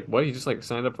 well, he's like, what? He just like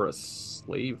signed up for a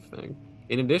slave thing.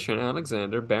 In addition,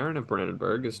 Alexander, Baron of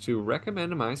Brennenburg, is to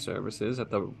recommend my services at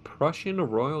the Prussian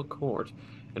royal court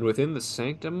and within the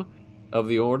sanctum of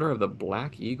the Order of the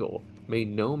Black Eagle. May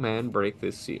no man break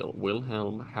this seal.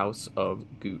 Wilhelm, House of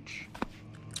Gooch.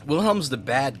 Wilhelm's the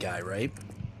bad guy, right?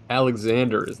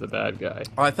 Alexander is the bad guy.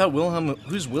 Oh, I thought Wilhelm.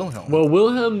 Who's Wilhelm? Well,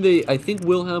 Wilhelm, I think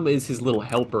Wilhelm is his little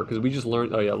helper, because we just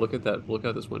learned... Oh, yeah, look at that. Look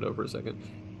out this window for a second.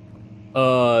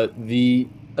 I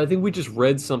think we just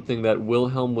read something that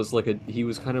Wilhelm was like he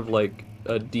was kind of like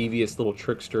a devious little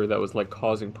trickster that was like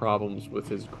causing problems with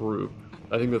his group.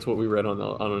 I think that's what we read on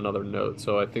another note.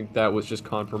 So I think that was just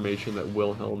confirmation that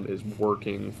Wilhelm is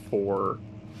working for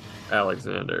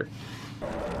Alexander.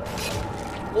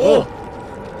 Oh!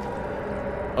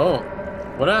 Oh,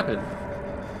 what happened?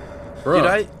 Bro.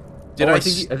 I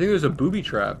think there's a booby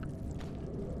trap.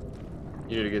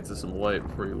 You need to get to some light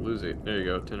before you lose it. There you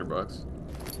go, tinderbox.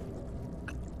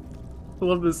 I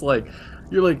love this, like,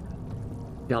 you're like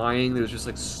dying, there's just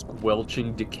like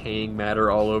squelching, decaying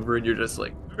matter all over, and you're just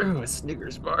like, ooh, a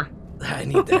Snickers bar. I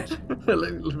need that.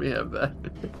 let me have that.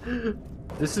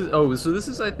 This is, oh, so this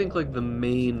is, I think, like the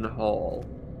main hall,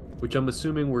 which I'm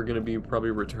assuming we're going to be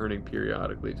probably returning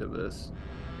periodically to this.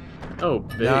 Oh,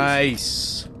 base.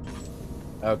 Nice.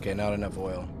 Okay, not enough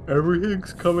oil.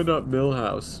 Everything's coming up,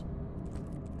 Millhouse.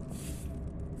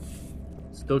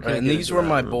 Still can't. And get these into were that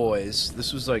my room. boys.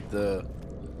 This was like the...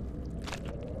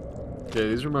 Yeah,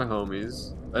 these are my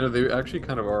homies. I know they actually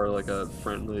kind of are like a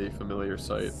friendly, familiar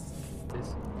sight.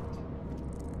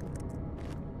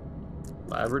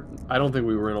 I don't think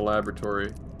we were in a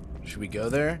laboratory. Should we go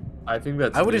there? I think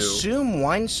that's I would new. assume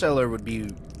wine cellar would be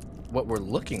what we're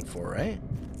looking for, right?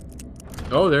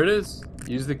 Oh, there it is.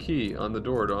 Use the key on the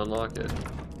door to unlock it.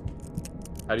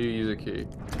 How do you use a key?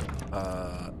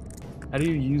 How do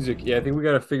you use a key? Yeah, I think we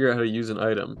gotta figure out how to use an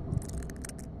item.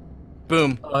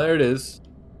 Boom. Oh, there it is.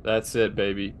 That's it,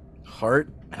 baby. Heart,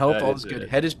 health, That all is is good. it.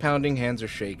 Head is pounding, hands are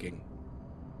shaking.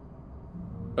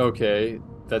 Okay,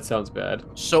 that sounds bad.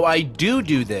 So I do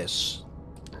this.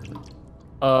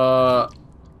 Oh,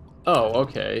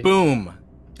 okay. Boom.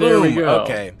 There we Boom. go.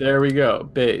 Okay. There we go.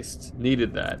 Based.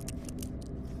 Needed that.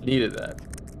 Needed that.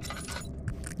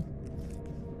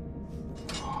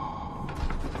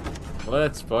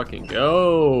 Let's fucking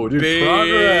go, dude.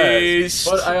 Based.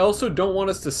 Progress. But I also don't want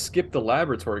us to skip the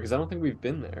laboratory because I don't think we've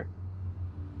been there.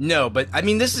 No, but I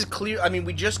mean, this is clear. I mean,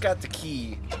 we just got the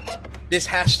key. This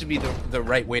has to be the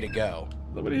right way to go.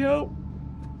 Somebody help.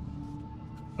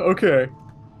 Okay.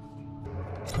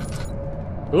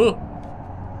 Oh.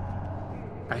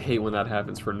 I hate when that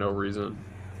happens for no reason.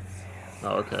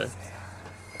 Oh, okay.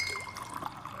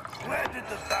 Where did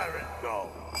the Baron go?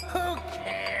 Who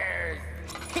cares?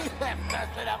 He left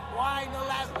us enough wine to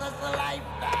last us a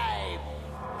lifetime.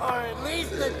 Or at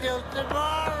least until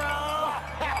tomorrow.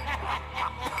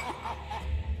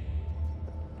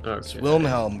 This Okay.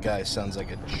 Wilhelm guy sounds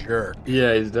like a jerk.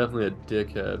 Yeah, he's definitely a He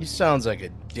dickhead. sounds like a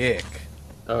dick.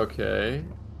 Okay.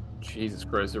 Jesus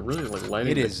Christ, it really like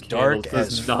lighting It the is dark candles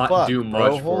does as not fuck, do bro.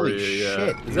 much for Holy you.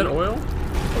 shit, Is that dude. oil?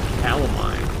 Oh,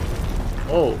 calamine.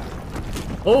 Oh.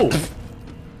 Oh!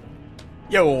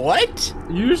 Yo, what?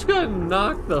 You just got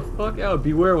knocked the fuck out.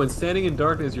 Beware, when standing in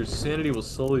darkness, your sanity will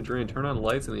slowly drain. Turn on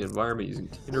lights in the environment using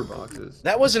tinder boxes.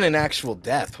 That wasn't an actual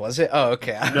death, was it? Oh,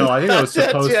 okay. No, I think that was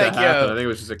supposed to Like, happen. yo, I think it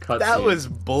was just a cutscene. That was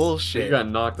You bullshit. got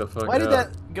knocked the fuck Why out. did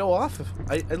that go off?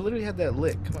 I literally had that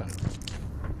lit. Come on.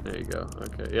 There you go.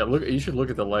 Okay. Yeah, look. You should look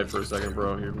at the light for a second,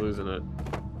 bro. You're losing it.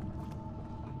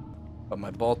 But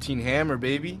my ball-teen hammer,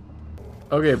 baby.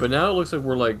 Okay, but now it looks like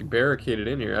we're like barricaded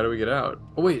in here. How do we get out?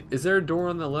 Oh wait, is there a door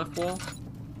on the left wall?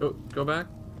 Go back.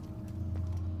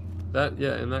 That,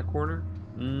 yeah, in that corner?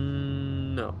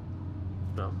 No.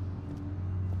 No.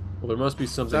 Well, there must be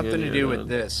something in Something to here, do then. with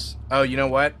this. Oh, you know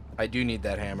what? I do need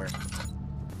that hammer.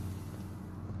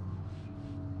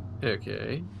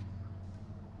 Okay.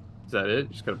 Is that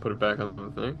it? Just gotta put it back on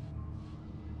the thing?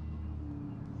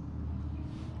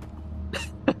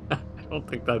 I don't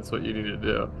think that's what you need to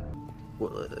do.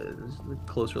 Well, let's look a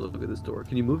closer look at this door.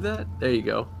 Can you move that? There you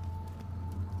go.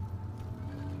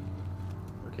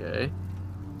 Okay.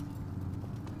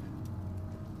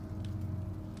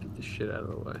 Get this shit out of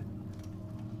the way.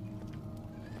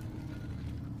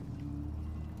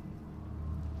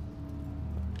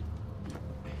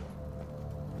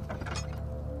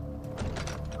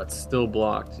 That's still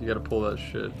blocked. You gotta pull that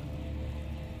shit.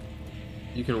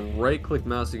 You can right-click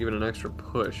mouse to give it an extra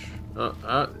push.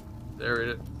 There it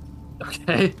is.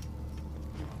 Okay.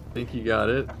 I think you got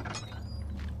it.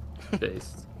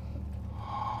 Based.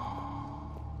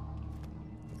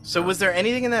 So was there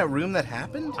anything in that room that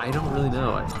happened? I don't really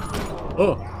know.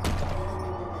 Oh!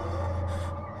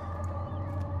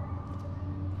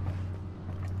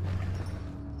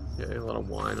 Okay, a lot of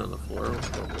wine on the floor. Let's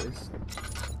go waste.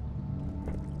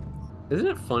 Isn't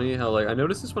it funny how, like, I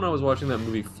noticed this when I was watching that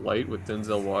movie Flight with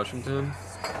Denzel Washington,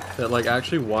 that, like,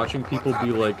 actually watching people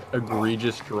be, like,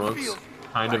 egregious drunks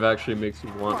kind of actually makes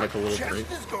you want, like, a little drink.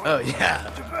 Oh,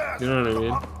 yeah. You know what I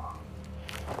mean?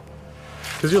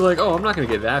 Because you're like, oh, I'm not going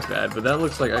to get that bad, but that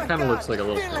looks like, it kind of looks like a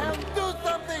little fun. Do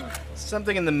something.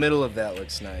 Something in the middle of that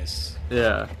looks nice.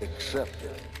 Yeah. Accept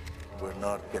it. We're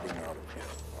not getting out of here.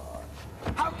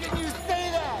 How can you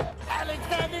say that?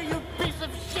 Alexander, you piece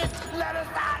of shit. Let us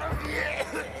out of here.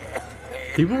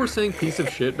 People were saying piece of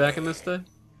shit back in this day?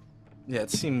 Yeah,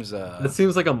 it seems, It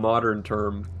seems like a modern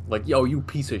term. Like, yo, you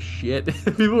piece of shit.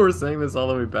 People were saying this all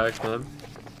the way back then.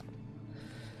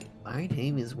 My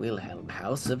name is Wilhelm,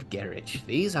 House of Gerich.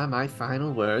 These are my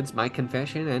final words, my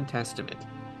confession and testament.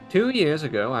 2 years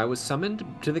ago, I was summoned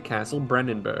to the castle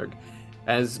Brennenburg.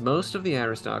 As most of the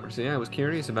aristocracy, I was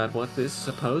curious about what this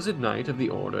supposed knight of the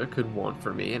order could want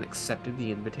from me and accepted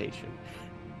the invitation.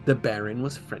 The Baron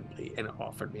was friendly and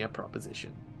offered me a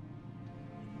proposition.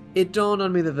 It dawned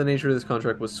on me that the nature of this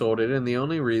contract was sordid, and the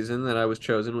only reason that I was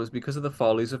chosen was because of the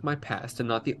follies of my past and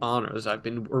not the honors I've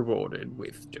been rewarded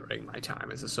with during my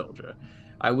time as a soldier.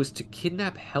 I was to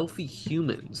kidnap healthy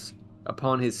humans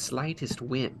upon his slightest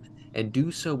whim, and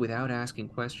do so without asking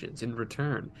questions. In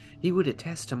return, he would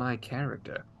attest to my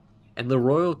character and the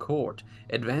royal court,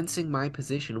 advancing my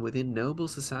position within noble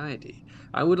society.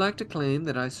 I would like to claim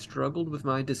that I struggled with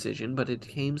my decision, but it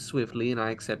came swiftly and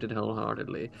I accepted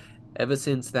wholeheartedly. Ever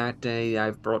since that day,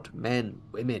 I've brought men,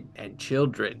 women, and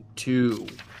children to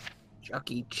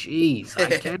Chuck E. Cheese.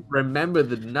 I can't remember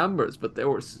the numbers, but there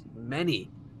were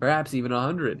many, perhaps even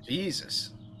 100.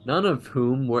 Jesus. None of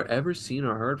whom were ever seen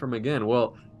or heard from again.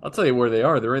 Well, I'll tell you where they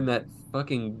are. They're in that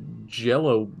fucking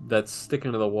jello that's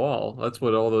sticking to the wall. That's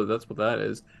what that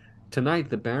is. Tonight,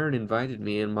 the Baron invited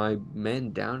me and my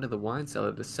men down to the wine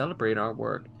cellar to celebrate our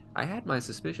work. I had my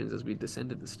suspicions as we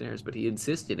descended the stairs, but he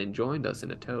insisted and joined us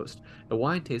in a toast. The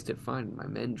wine tasted fine, and my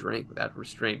men drank without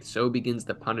restraint. So begins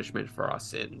the punishment for our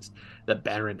sins. The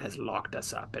Baron has locked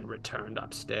us up and returned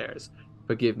upstairs.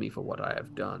 Forgive me for what I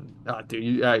have done. Ah,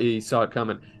 dude, you saw it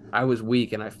coming. I was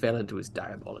weak and I fell into his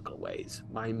diabolical ways.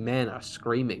 My men are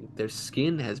screaming. Their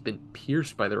skin has been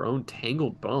pierced by their own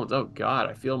tangled bones. Oh God,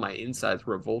 I feel my insides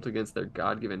revolt against their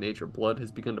God-given nature. Blood has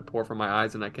begun to pour from my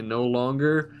eyes and I can no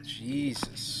longer...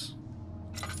 Jesus.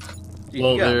 Dude,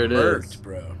 Well, you got there it murked, is.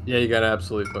 bro. Yeah, you got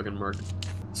absolutely fucking murked.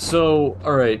 So,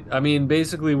 alright, I mean,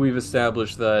 basically we've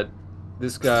established that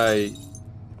this guy...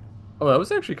 Oh, that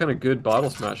was actually kind of good bottle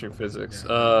smashing physics.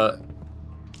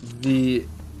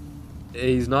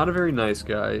 He's not a very nice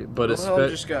guy, but just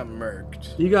got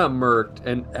murked. He got murked,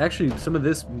 and actually some of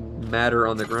this matter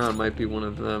on the ground might be one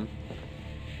of them.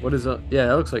 What is that? Yeah,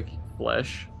 that looks like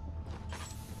flesh.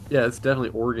 Yeah, it's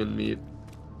definitely organ meat.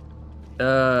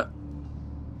 But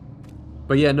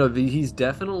yeah, no, he's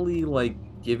definitely like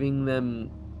giving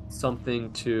them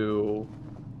something to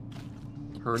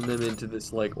turn them into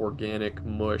this like organic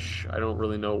mush. I don't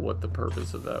really know what the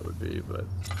purpose of that would be, but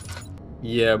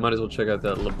yeah, might as well check out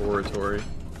that laboratory.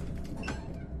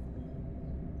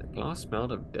 The glass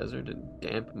smelled of desert and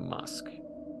damp musk.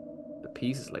 The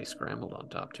pieces lay scrambled on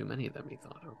top. Too many of them, he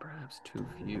thought, or perhaps too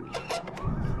few.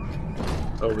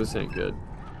 Oh, this ain't good.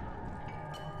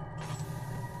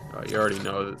 Oh, you already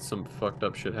know that some fucked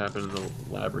up shit happened in the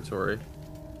laboratory.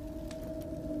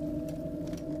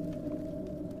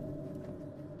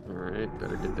 Alright,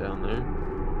 better get down there.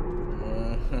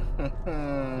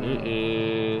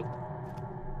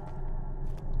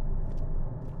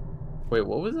 Wait,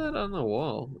 what was that on the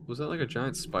wall? Was that like a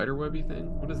giant spider webby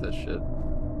thing? What is that shit?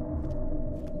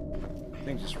 I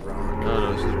think just rock.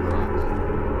 No, it's just rocks.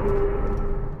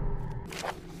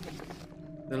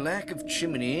 The lack of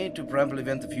chimney to properly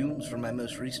vent the fumes from my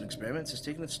most recent experiments has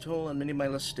taken its toll on many of my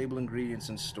less stable ingredients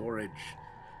in storage.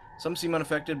 Some seem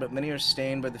unaffected, but many are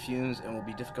stained by the fumes and will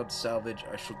be difficult to salvage.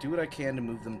 I shall do what I can to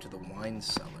move them to the wine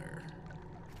cellar.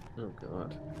 Oh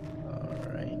god.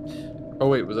 Alright. Oh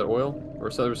wait, was that oil? Or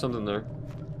there was something there?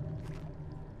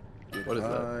 What is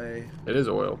that? It is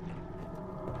oil.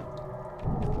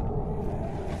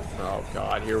 Oh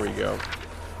god, here we go.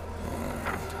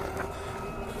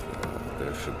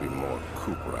 There should be more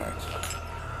coop rats.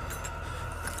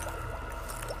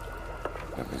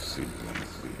 Let me see.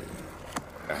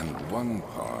 And one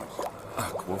part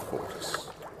aqua fortis.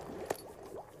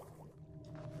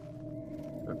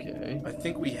 Okay. I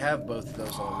think we have both of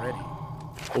those already.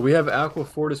 Well, we have aqua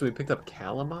fortis and we picked up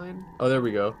calamine? Oh, there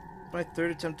we go. My third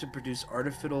attempt to produce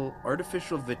artificial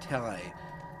vitae.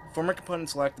 Former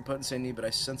components lack the potency I need, but I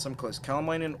sense some close.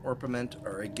 Calamine and orpiment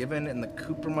are a given, and the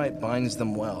cupramite binds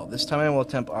them well. This time I will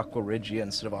attempt aqua regia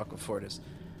instead of aqua fortis.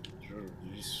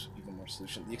 Use even more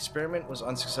solution. The experiment was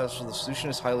unsuccessful. The solution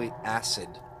is highly acid.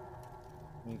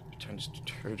 Turn to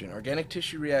detergent. Organic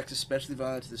tissue reacts especially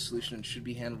violent to this solution and should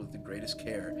be handled with the greatest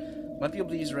care. Might be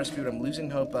able to use the recipe, but I'm losing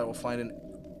hope that I will find an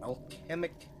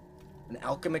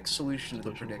alchemic solution to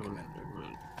the predicament.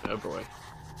 Oh boy.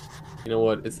 You know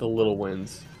what? It's the little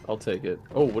wins. I'll take it.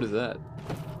 Oh, what is that?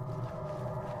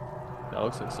 That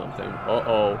looks like something.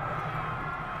 Uh-oh.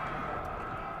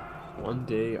 One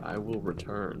day I will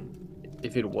return.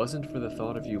 If it wasn't for the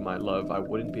thought of you, my love, I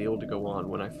wouldn't be able to go on.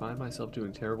 When I find myself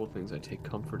doing terrible things, I take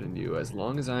comfort in you. As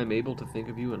long as I am able to think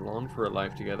of you and long for a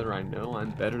life together, I know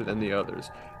I'm better than the others.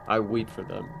 I wait for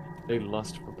them. They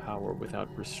lust for power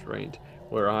without restraint,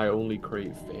 where I only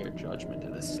crave fair judgment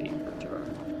and a safe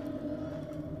return.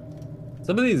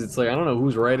 Some of these, it's like, I don't know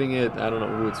who's writing it, I don't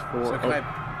know who it's for. So can I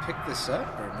pick this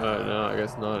up, or no? No, I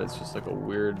guess not. It's just like a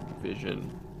weird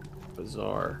vision.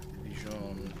 Bizarre.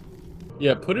 Vision.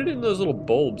 Yeah, put it in those little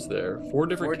bulbs there. Four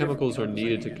different chemicals are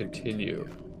needed to continue.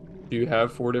 Do you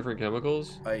have 4 different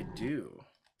chemicals? I do.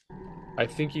 I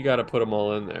think you gotta put them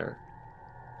all in there.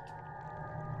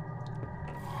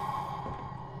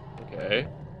 Okay.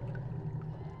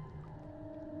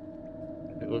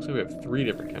 It looks like we have 3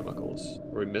 different chemicals.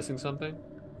 Are we missing something?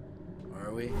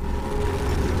 Are we?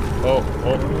 Oh.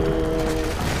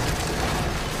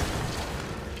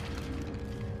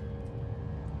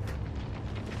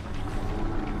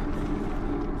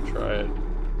 Try it.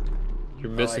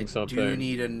 You're missing something. I do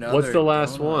need another. What's the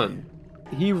last one?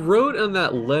 He wrote on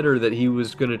that letter that he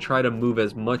was going to try to move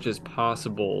as much as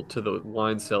possible to the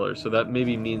wine cellar, so that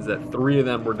maybe means that 3 of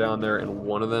them were down there and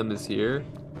 1 of them is here.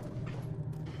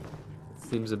 It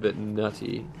seems a bit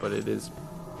nutty, but it is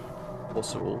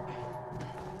possible.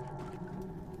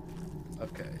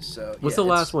 Okay, so what's the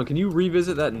last one? Can you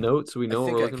revisit that note so we know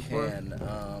what we're looking for? I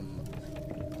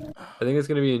think it's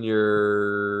going to be in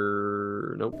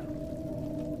your... Nope.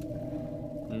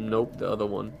 Nope, the other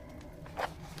one.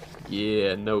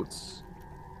 Yeah, notes.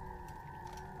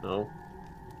 No.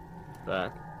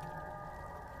 Back.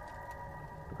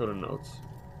 Go to notes.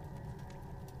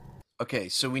 Okay,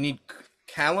 so we need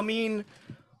calamine,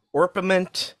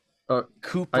 orpiment,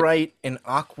 cuprite, and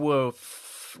aqua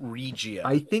regia.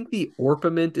 I think the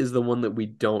orpiment is the one that we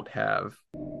don't have.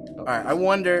 Alright, I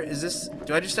wonder, is this...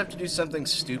 Do I just have to do something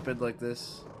stupid like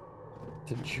this?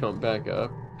 To jump back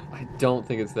up? I don't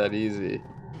think it's that easy.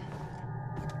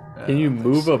 Can you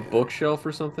move a bookshelf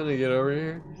or something to get over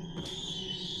here?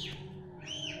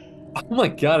 Oh my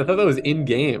god, I thought that was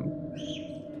in-game.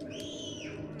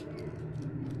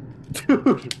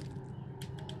 Dude!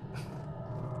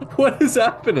 What is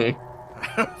happening?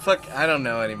 Fuck, I don't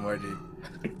know anymore, dude.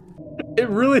 It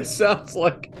really sounds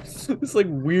like this like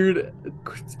weird,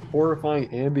 horrifying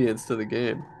ambience to the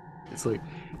game. It's like,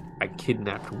 I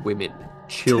kidnapped women,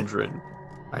 children.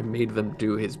 I made them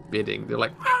do his bidding. They're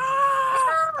like, ah!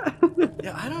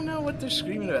 Yeah, I don't know what they're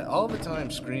screaming about. All the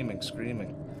time, screaming.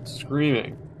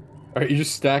 Screaming. Are you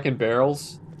just stacking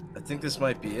barrels? I think this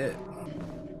might be it.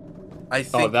 I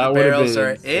think that the would've barrels been are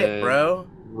insane. it, bro.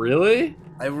 Really?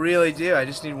 I really do. I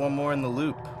just need one more in the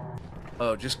loop.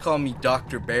 Oh, just call me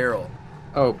Dr. Barrel.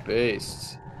 Oh,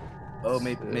 based. Oh,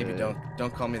 maybe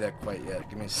don't call me that quite yet.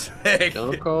 Give me a sec.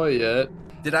 Don't call it yet.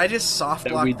 Did I just soft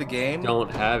lock the game?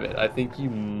 Don't have it. I think you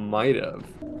might have.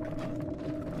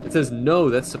 It says no,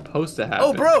 that's supposed to happen.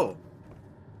 Oh, bro!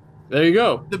 There you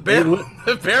go. The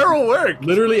barrel worked!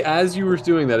 Literally, as you were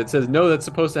doing that, it says no, that's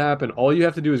supposed to happen. All you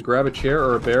have to do is grab a chair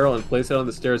or a barrel and place it on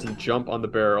the stairs and jump on the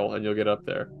barrel, and you'll get up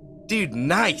there. Dude,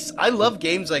 nice! I love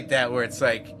games like that where it's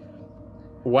like...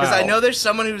 Wow. Because I know there's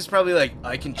someone who's probably like,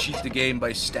 I can cheat the game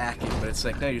by stacking, but it's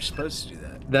like, no, you're supposed to do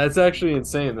that. That's actually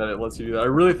insane that it lets you do that. I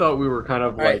really thought we were kind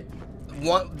of like...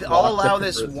 I'll allow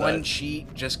this one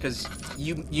cheat just because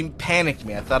you panicked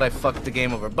me. I thought I fucked the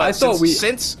game over. But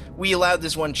since we allowed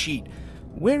this one cheat,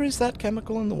 where is that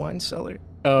chemical in the wine cellar?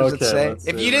 Does it say?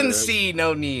 If you didn't see,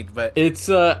 no need. But it's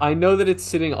I know that it's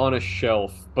sitting on a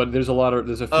shelf, but there's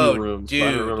a few rooms. Dude. But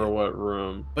I don't remember what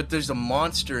room. But there's a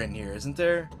monster in here, isn't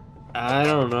there? I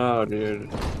don't know, dude.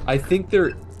 I think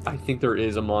there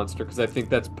is a monster because I think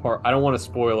that's part. I don't want to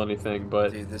spoil anything,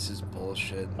 but dude, this is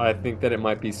bullshit. I think that it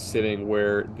might be sitting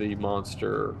where the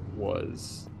monster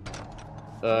was.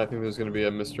 I think there's gonna be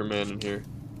a Mr. Man in here.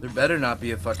 There better not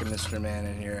be a fucking Mr. Man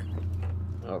in here.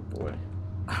 Oh boy.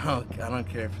 I don't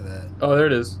care for that. Oh, there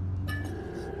it is.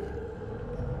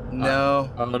 No.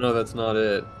 Oh no, that's not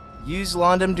it. Use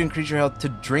Londum to increase your health. To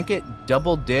drink it,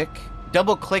 double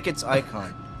click its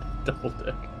icon. Double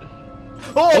dick.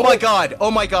 Oh my god! Oh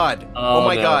my god! Oh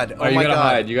my god! Oh my god!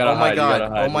 Hide. You gotta oh my hide. god! You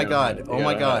gotta hide. Oh my god! Oh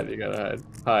my god! You gotta hide.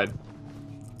 Hide.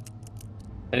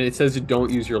 And it says you don't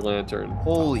use your lantern.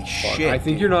 Holy shit! I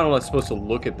think you're not supposed to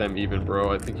look at them even,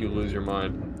 bro. I think you lose your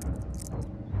mind.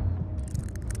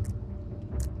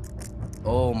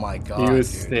 Oh my god! He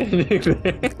was dude. standing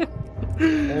there.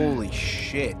 Holy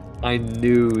shit! I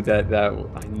knew I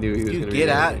knew he was gonna get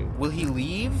out. Will he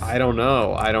leave? I don't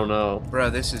know.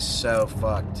 Bro, this is so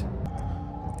fucked.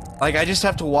 Like, I just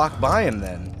have to walk by him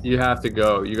then. You have to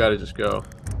go. You gotta just go.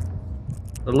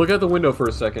 Or look out the window for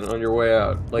a second on your way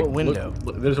out. Like, what window?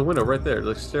 Look, there's a window right there.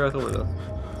 Like, stare out the window.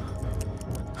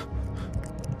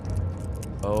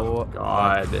 Oh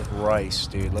God. Christ,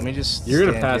 dude. Let me just. You're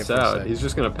gonna pass out. He's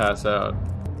just gonna pass out.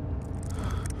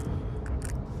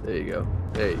 There you go.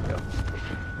 There you go.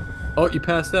 Oh, you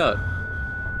passed out.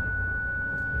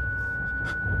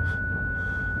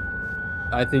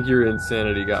 I think you're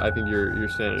insanity guy. I think you're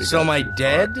sanity. So am I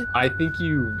dead? I think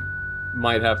you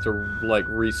might have to like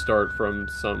restart from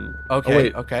some. Okay. Oh,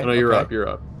 wait. Okay. Oh, no, you're okay. up. You're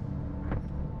up.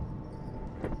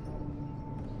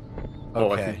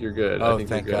 Oh, okay. I think you're good. Oh, I think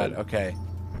thank you're good. God. Okay.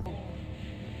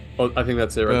 Oh, I think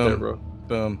that's it right there, bro.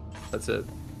 Boom. That's it.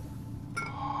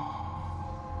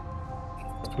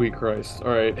 Sweet Christ.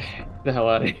 Alright. Get the hell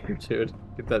out of here, dude.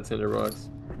 Get that tinderbox.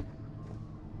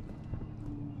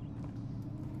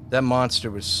 That monster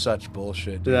was such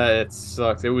bullshit, dude. That it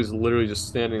sucks. It was literally just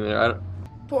standing there.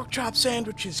 Pork chop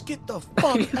sandwiches, get the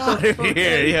fuck out of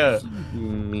here, yeah.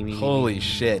 Holy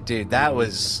shit, dude. That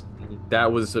was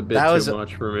a bit too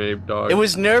much for me, dog. It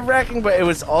was nerve-wracking, but it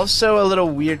was also a little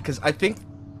weird because I think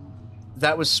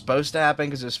that was supposed to happen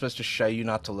because it was supposed to show you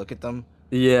not to look at them.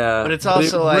 Yeah, But it's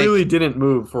also it like really didn't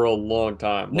move for a long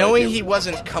time. knowing like, he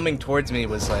wasn't coming towards me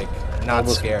was like not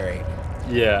Almost- scary.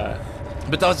 Yeah,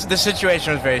 But the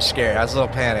situation was very scary. I was a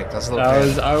little panicked.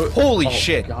 Holy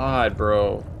shit! God,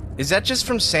 bro. Is that just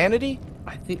from sanity?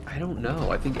 I don't know.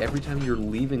 I think every time you're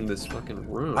leaving this fucking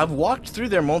room, I've walked through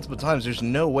there multiple times. There's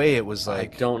no way it was I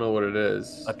like don't know what it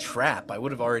is. a trap. I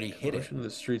would have already hit it. Rushing to the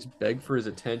streets begged for his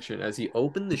attention. As he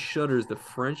opened the shutters, the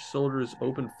French soldiers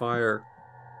opened fire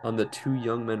on the two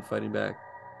young men fighting back.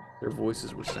 Their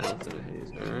voices were silenced in a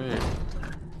haze.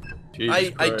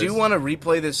 Alright. I do want to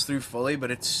replay this through fully,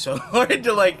 but it's so hard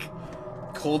to like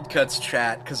cold cuts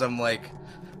chat because I'm like,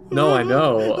 No, I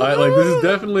know. This is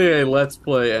definitely a let's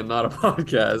play and not a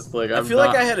podcast. Like I feel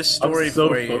like I had a story I'm so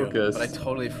for you, focused. but I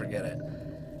totally forget it.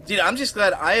 Dude, I'm just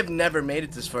glad I have never made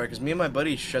it this far because me and my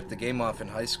buddy shut the game off in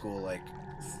high school like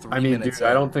 3 minutes. Dude,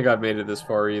 I don't think I've made it this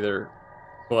far either.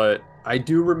 But I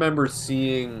do remember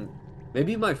seeing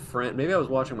maybe my friend, maybe I was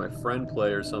watching my friend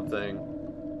play or something.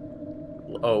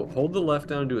 Oh, hold the left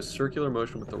down and do a circular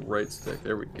motion with the right stick.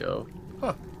 There we go.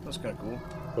 Huh, that's kind of cool.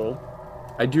 Cool.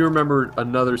 I do remember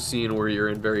another scene where you're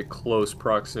in very close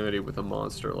proximity with a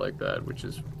monster like that, which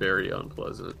is very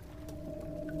unpleasant.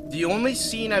 The only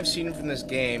scene I've seen from this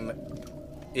game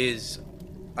is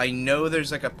I know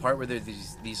there's like a part where there's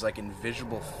these like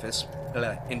invisible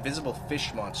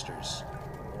fish monsters.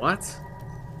 What?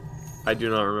 I do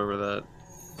not remember that.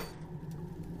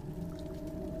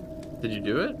 Did you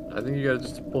do it? I think you gotta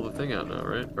just pull the thing out now,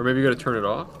 right? Or maybe you gotta turn it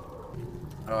off?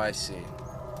 Oh, I see.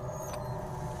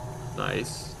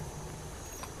 Nice.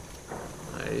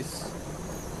 Nice.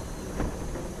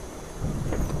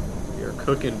 You're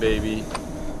cooking, baby.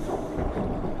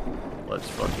 Let's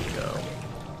fucking go.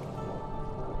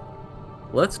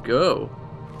 Let's go.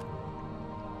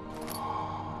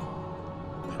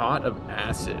 Pot of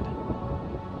acid.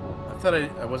 I thought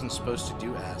I wasn't supposed to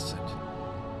do acid.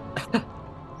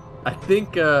 I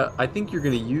think you're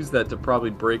gonna use that to probably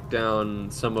break down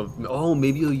some of. Oh,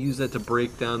 maybe you'll use that to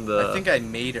break down the. I think I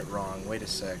made it wrong. Wait a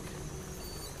sec.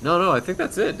 No, I think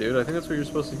that's it, dude. I think that's what you're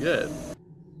supposed to get.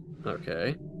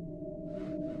 Okay.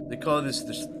 They call this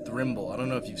thrimble. I don't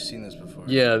know if you've seen this before.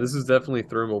 Yeah, this is definitely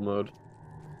thermal mode.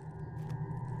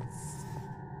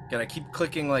 Gotta keep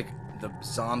clicking like the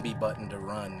zombie button to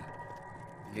run.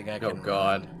 I think I Oh can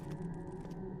God. run.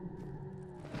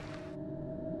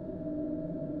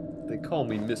 They call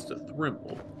me Mr.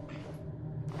 Thrimble.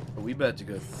 But we about to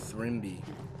go Thrimby.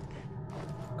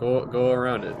 Go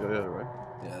around it. Go the other way.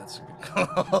 Yeah, that's a good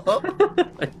call.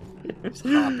 Just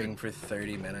hopping for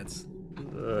 30 minutes.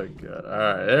 Oh God! All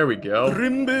right, there we go.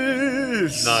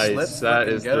 Thrimbus! Nice. Let's That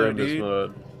fucking is go, Thrimbus dude.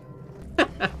 mode.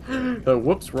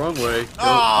 Whoops, wrong way. Go.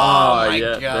 Oh, my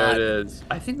yeah, God. there it is.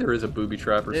 I think there is a booby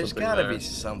trap or There's something. gotta there. be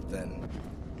something.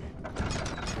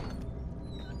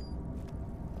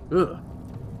 Ugh.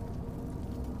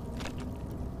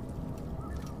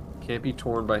 Can't be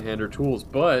torn by hand or tools,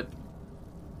 but...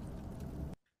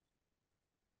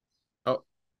 Oh.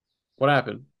 What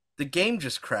happened? The game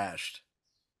just crashed.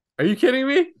 Are you kidding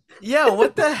me? Yeah,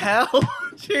 what the hell?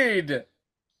 Dude.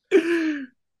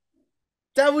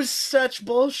 That was such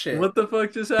bullshit. What the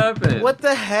fuck just happened? What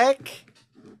the heck?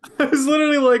 I was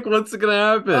literally like, what's gonna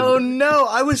happen? Oh no,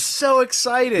 I was so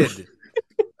excited.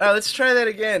 Alright, let's try that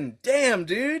again. Damn,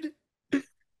 dude.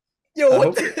 Yo,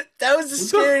 what the, that was the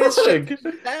scariest shit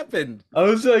that happened. I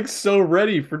was like so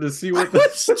ready to see what I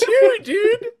was too,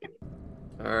 dude.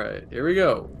 Alright, here we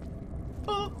go.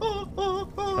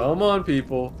 Come on,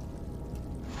 people.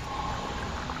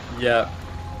 Yeah.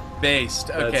 Based.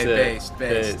 That's Okay, it.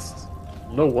 based.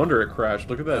 No wonder it crashed.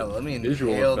 Look at that Let me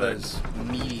visual inhale effect. those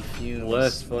meaty fumes.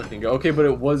 Let's fucking go. Okay, but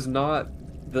it was not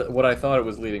what I thought it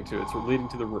was leading to. It's leading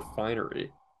to the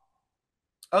refinery.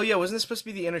 Oh yeah, wasn't this supposed to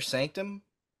be the inner sanctum?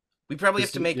 We probably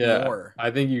have to make more.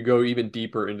 I think you go even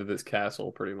deeper into this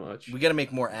castle, pretty much. We gotta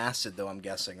make more acid, though, I'm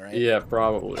guessing, right? Yeah,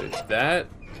 probably. That...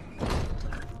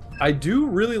 I do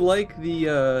really like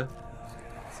the,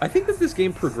 I think that this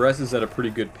game progresses at a pretty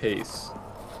good pace.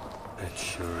 It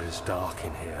sure is dark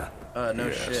in here. No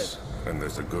Yes, shit. and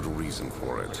there's a good reason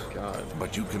for it. God.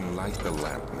 But you can light the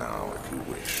lamp now if you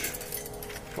wish.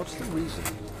 What's the reason?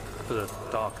 For the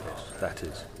darkness, that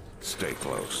is. Stay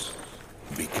close.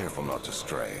 Be careful not to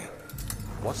stray.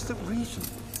 What's the reason?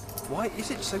 Why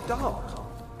is it so dark?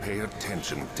 Pay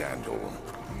attention, Daniel.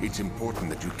 It's important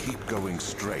that you keep going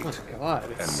straight Oh, God.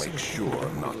 and make sure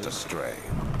not to stray.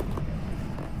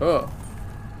 Oh.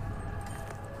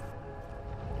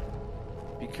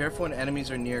 Be careful when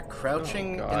enemies are near.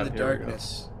 Crouching Oh, God, in the here we go.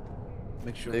 darkness.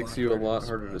 Make sure. Makes you a lot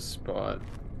harder to spot.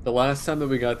 The last time that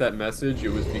we got that message, it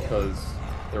was because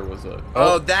there was a...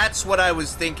 Oh, that's what I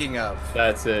was thinking of.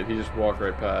 That's it. He just walked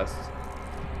right past.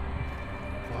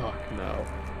 Fuck, no.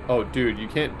 Oh, dude, you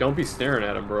can't... Don't be staring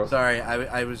at him, bro. Sorry,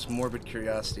 I was morbid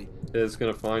curiosity. It's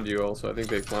gonna find you also. I think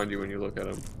they find you when you look at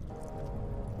him.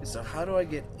 So how do I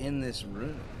get in this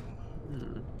room?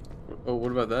 Oh,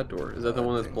 what about that door? Is that the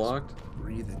one that's blocked?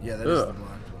 Breathing. Yeah, that is the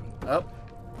blocked one. Up.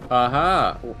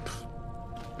 Aha! Oh,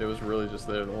 it was really just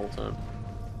there the whole time.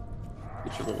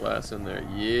 Get your little ass in there.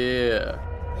 Yeah.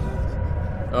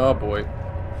 Oh, boy.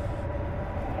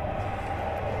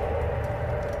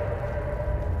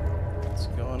 What's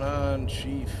going on,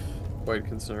 Chief? Quite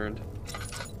concerned.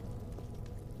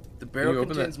 The barrel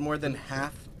contains more than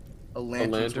half a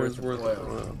lantern's worth of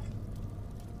oil.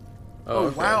 Oh,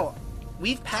 okay. Wow.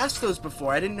 We've passed those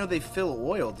before. I didn't know they fill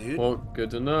oil, dude. Well,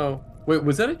 good to know. Wait,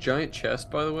 was that a giant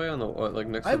chest, by the way, on the like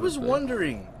next to I the was thing?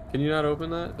 wondering. Can you not open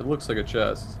that? It looks like a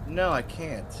chest. No, I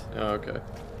can't. Oh, okay.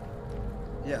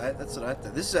 Yeah, that's what I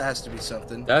thought. This has to be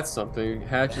something. That's something.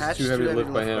 Hatch is too heavy to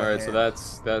lift by hand. All right, so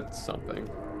that's something.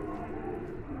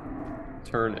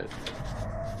 Turn it.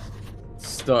 It's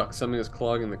stuck. Something is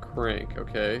clogging the crank.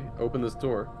 Okay. Open this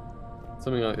door.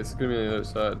 Something on. It's gonna be on the other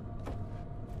side.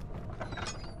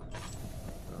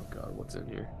 Oh God, what's in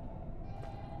here?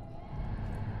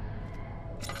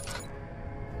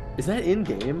 Is that in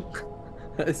game?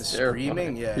 The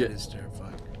screaming? Yeah, it is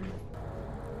terrifying.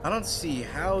 I don't see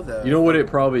how the... You know what it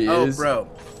probably is? Oh, bro.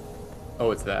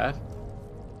 Oh, it's that?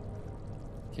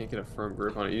 Can't get a firm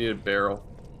grip on it. You need a barrel.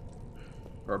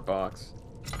 Or a box.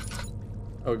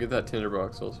 Oh, get that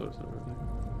tinderbox also.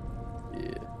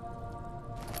 Yeah.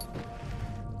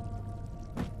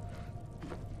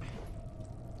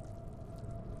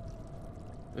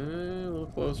 A little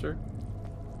closer.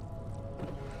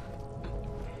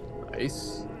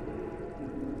 Nice.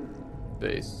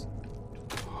 Base.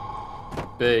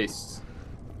 Base.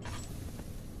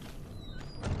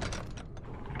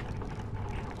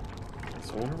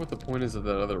 So I wonder what the point is of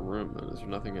that other room then. Is there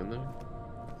nothing in there?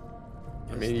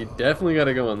 I mean, you definitely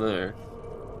gotta go in there.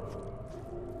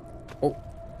 Oh.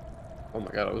 Oh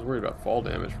my God, I was worried about fall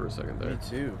damage for a second there. Me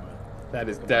too. That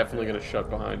is definitely gonna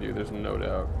shut behind you, there's no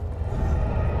doubt.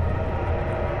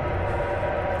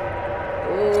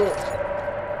 Oh.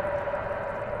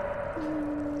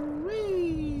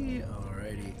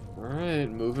 Alright,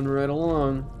 moving right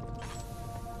along.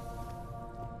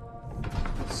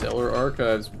 Cellar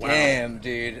archives. Wow. Damn,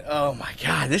 dude. Oh my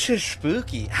God, this is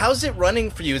spooky. How's it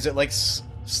running for you? Is it like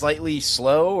slightly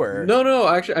slow or? No.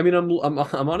 Actually, I mean, I'm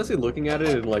honestly looking at it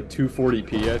at like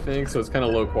 240p, I think, so it's kind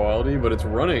of low quality, but it's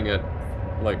running at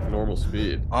like normal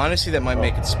speed. Honestly, that might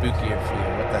make it spookier for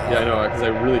you. What the hell? Yeah, I know, because I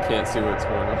really can't see what's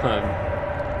going on.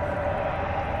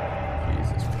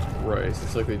 Christ,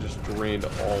 it's like they just drained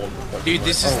all of the fucking... Dude,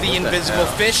 this is the invisible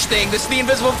fish thing! This is the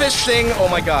invisible fish thing! Oh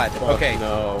my God. Fuck okay.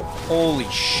 No. Holy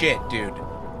shit, dude.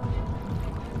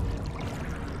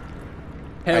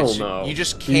 Hell no. You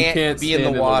just can't be in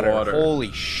the water.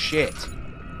 Holy shit.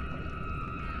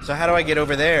 So how do I get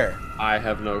over there? I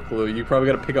have no clue. You probably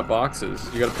gotta pick up boxes.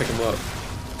 You gotta pick them up.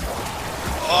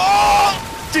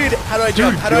 Oh! Dude, how do I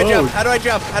jump? How do I jump? How do I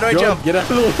jump? How do I jump? Get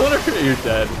out of the water! You're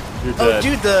dead. You're dead. Oh,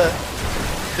 dude,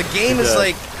 the game is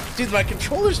like... Dude, my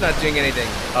controller's not doing anything.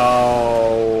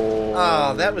 Oh.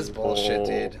 Oh, that was bullshit,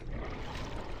 dude.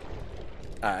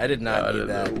 I did not need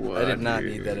that. I did not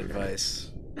need that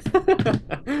advice.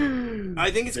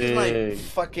 I think it's because my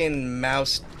fucking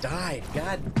mouse died.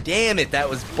 God damn it, that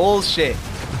was bullshit.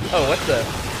 Oh, what the?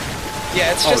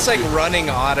 Yeah, it's just like running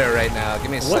auto right now. Give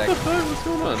me a sec. What the fuck? What's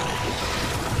going on?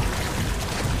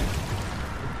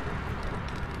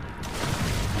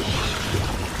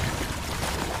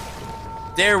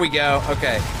 There we go.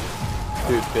 Okay.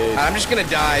 Dude, base. I'm just gonna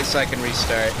die so I can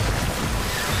restart.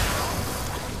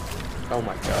 Oh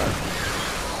my God.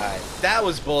 Alright, that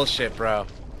was bullshit, bro.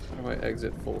 How do I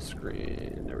exit full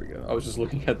screen? There we go. I was just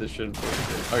looking at this shit in full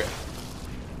screen. Okay.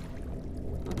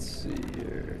 Let's see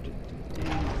here.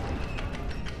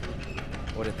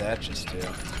 What did that just do?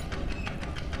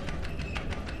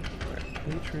 Alright,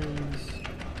 patrons.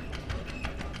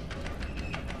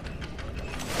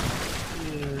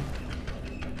 Here.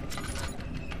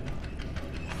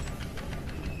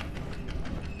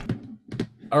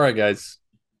 Alright, guys.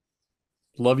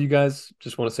 Love you guys.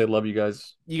 Just want to say love you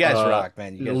guys. You guys rock,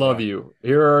 man. You guys love rock. you.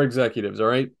 Here are our executives, all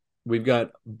right? We've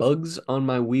got Bugs on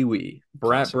My Wee Wee,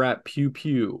 Brat Brat Pew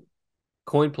Pew,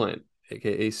 Coin Plant,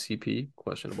 aka CP,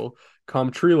 questionable,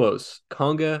 Comtrilos,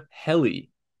 Conga Heli,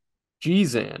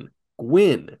 Gzan,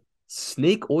 Gwyn,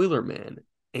 Snake Oiler Man,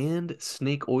 and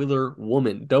Snake Oiler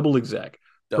Woman, double exec,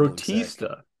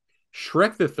 Protista,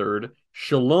 Shrek the Third,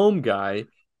 Shalom Guy,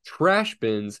 Trash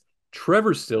Bins,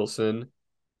 Trevor Stilson.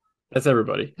 That's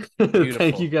everybody.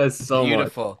 Thank you guys so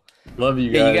Beautiful. much. Love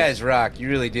you guys. Yeah, you guys rock. You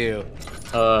really do.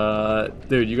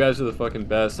 Dude, you guys are the fucking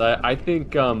best. I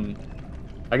think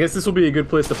I guess this will be a good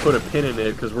place to put a pin in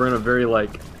it because we're in a very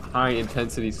like high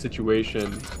intensity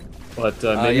situation. But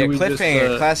maybe yeah, we cliffhanger,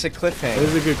 just, classic cliffhanger.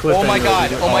 This is a good cliffhanger. Oh my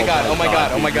god! Oh my god! Oh my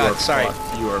god! Oh my god! You are Sorry.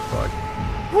 fucked. You are fucked.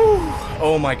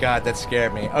 Oh my god, that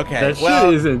scared me. Okay, That well,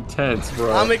 shit is intense,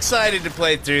 bro. I'm excited to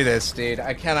play through this, dude.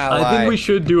 I cannot lie. I think we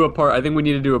should do a part. I think we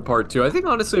need to do a part 2. I think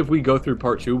honestly, if we go through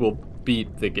part 2, we'll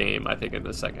beat the game. I think in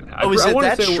the second half. Oh, is I it wanna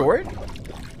that say short?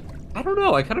 I don't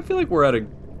know. I kind of feel like we're at a.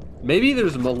 Maybe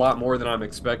there's a lot more than I'm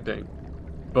expecting,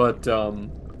 but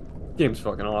game's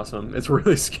fucking awesome. It's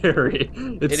really scary.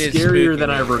 It's scarier than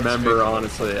I remember,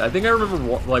 honestly. I think I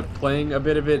remember like playing a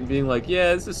bit of it and being like,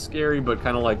 yeah, this is scary, but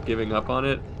kind of like giving up on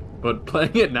it. But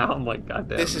playing it now, I'm like,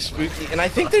 goddamn. This is spooky. And I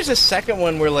think there's a second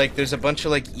one where like there's a bunch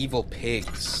of like evil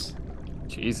pigs.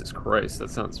 Jesus Christ,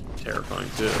 that sounds terrifying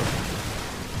too.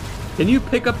 Can you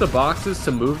pick up the boxes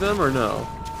to move them or no?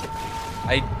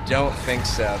 I don't think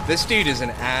so. This dude is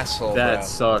an asshole, That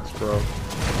sucks, bro.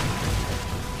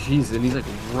 Jeez, and he's like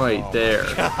right there.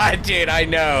 God, dude, I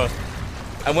know.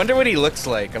 I wonder what he looks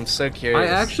like. I'm so curious.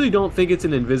 I actually don't think it's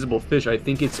an invisible fish. I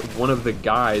think it's one of the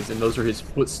guys, and those are his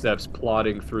footsteps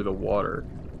plodding through the water.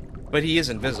 But he is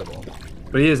invisible.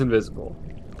 But he is invisible.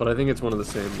 But I think it's one of the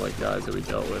same like guys that we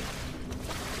dealt with.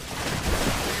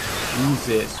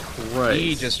 Jesus Christ.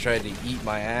 He just tried to eat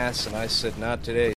my ass, and I said, not today,